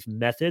Demonstrative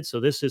Method. So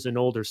this is an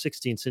older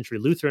 16th century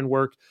Lutheran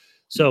work.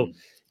 So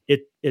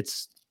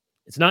it's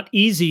It's not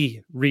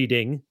easy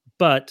reading,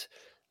 but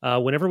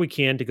whenever we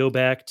can, to go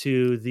back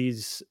to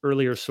these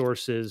earlier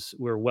sources,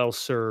 we're well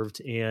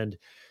served. And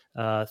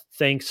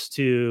thanks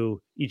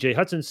to E.J.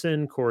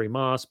 Hutchinson, Corey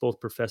Moss, both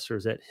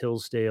professors at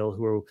Hillsdale,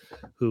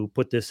 who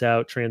put this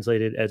out,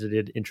 translated,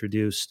 edited,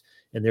 introduced,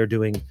 and they're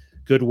doing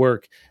good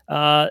work.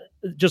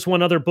 Just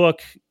one other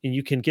book, and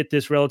you can get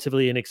this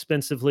relatively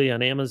inexpensively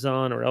on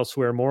Amazon or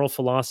elsewhere: Moral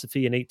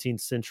Philosophy in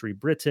 18th Century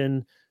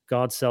Britain,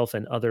 God, Self,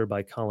 and Other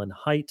by Colin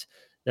Hite.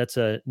 That's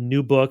a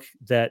new book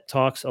that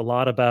talks a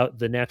lot about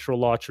the natural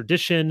law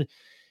tradition.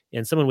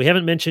 And someone we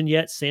haven't mentioned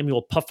yet,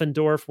 Samuel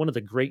Puffendorf, one of the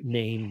great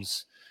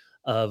names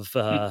of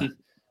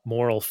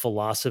moral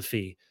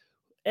philosophy.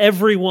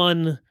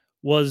 Everyone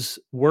was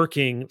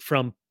working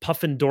from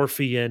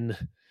Puffendorfian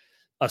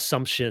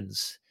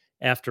assumptions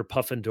after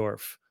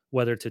Puffendorf,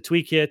 whether to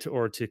tweak it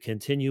or to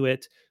continue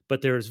it.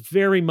 But there's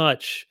very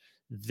much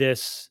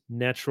this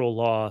natural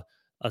law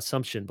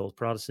assumption, both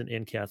Protestant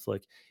and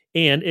Catholic.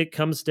 And it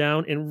comes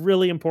down in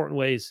really important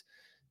ways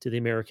to the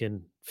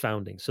American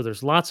founding. So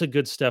there's lots of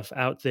good stuff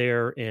out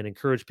there, and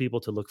encourage people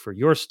to look for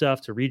your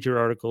stuff, to read your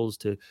articles,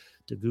 to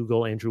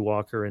Google Andrew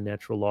Walker and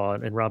natural law.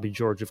 And Robbie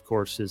George, of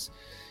course, is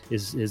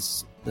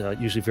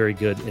usually very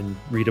good and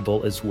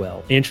readable as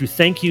well. Andrew,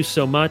 thank you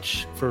so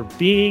much for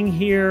being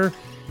here,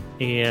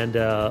 and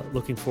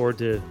looking forward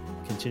to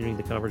continuing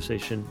the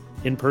conversation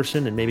in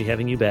person and maybe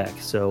having you back.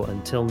 So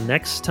until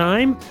next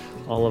time,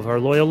 all of our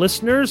loyal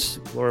listeners,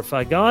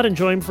 glorify God,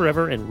 enjoy Him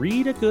forever, and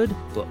read a good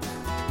book.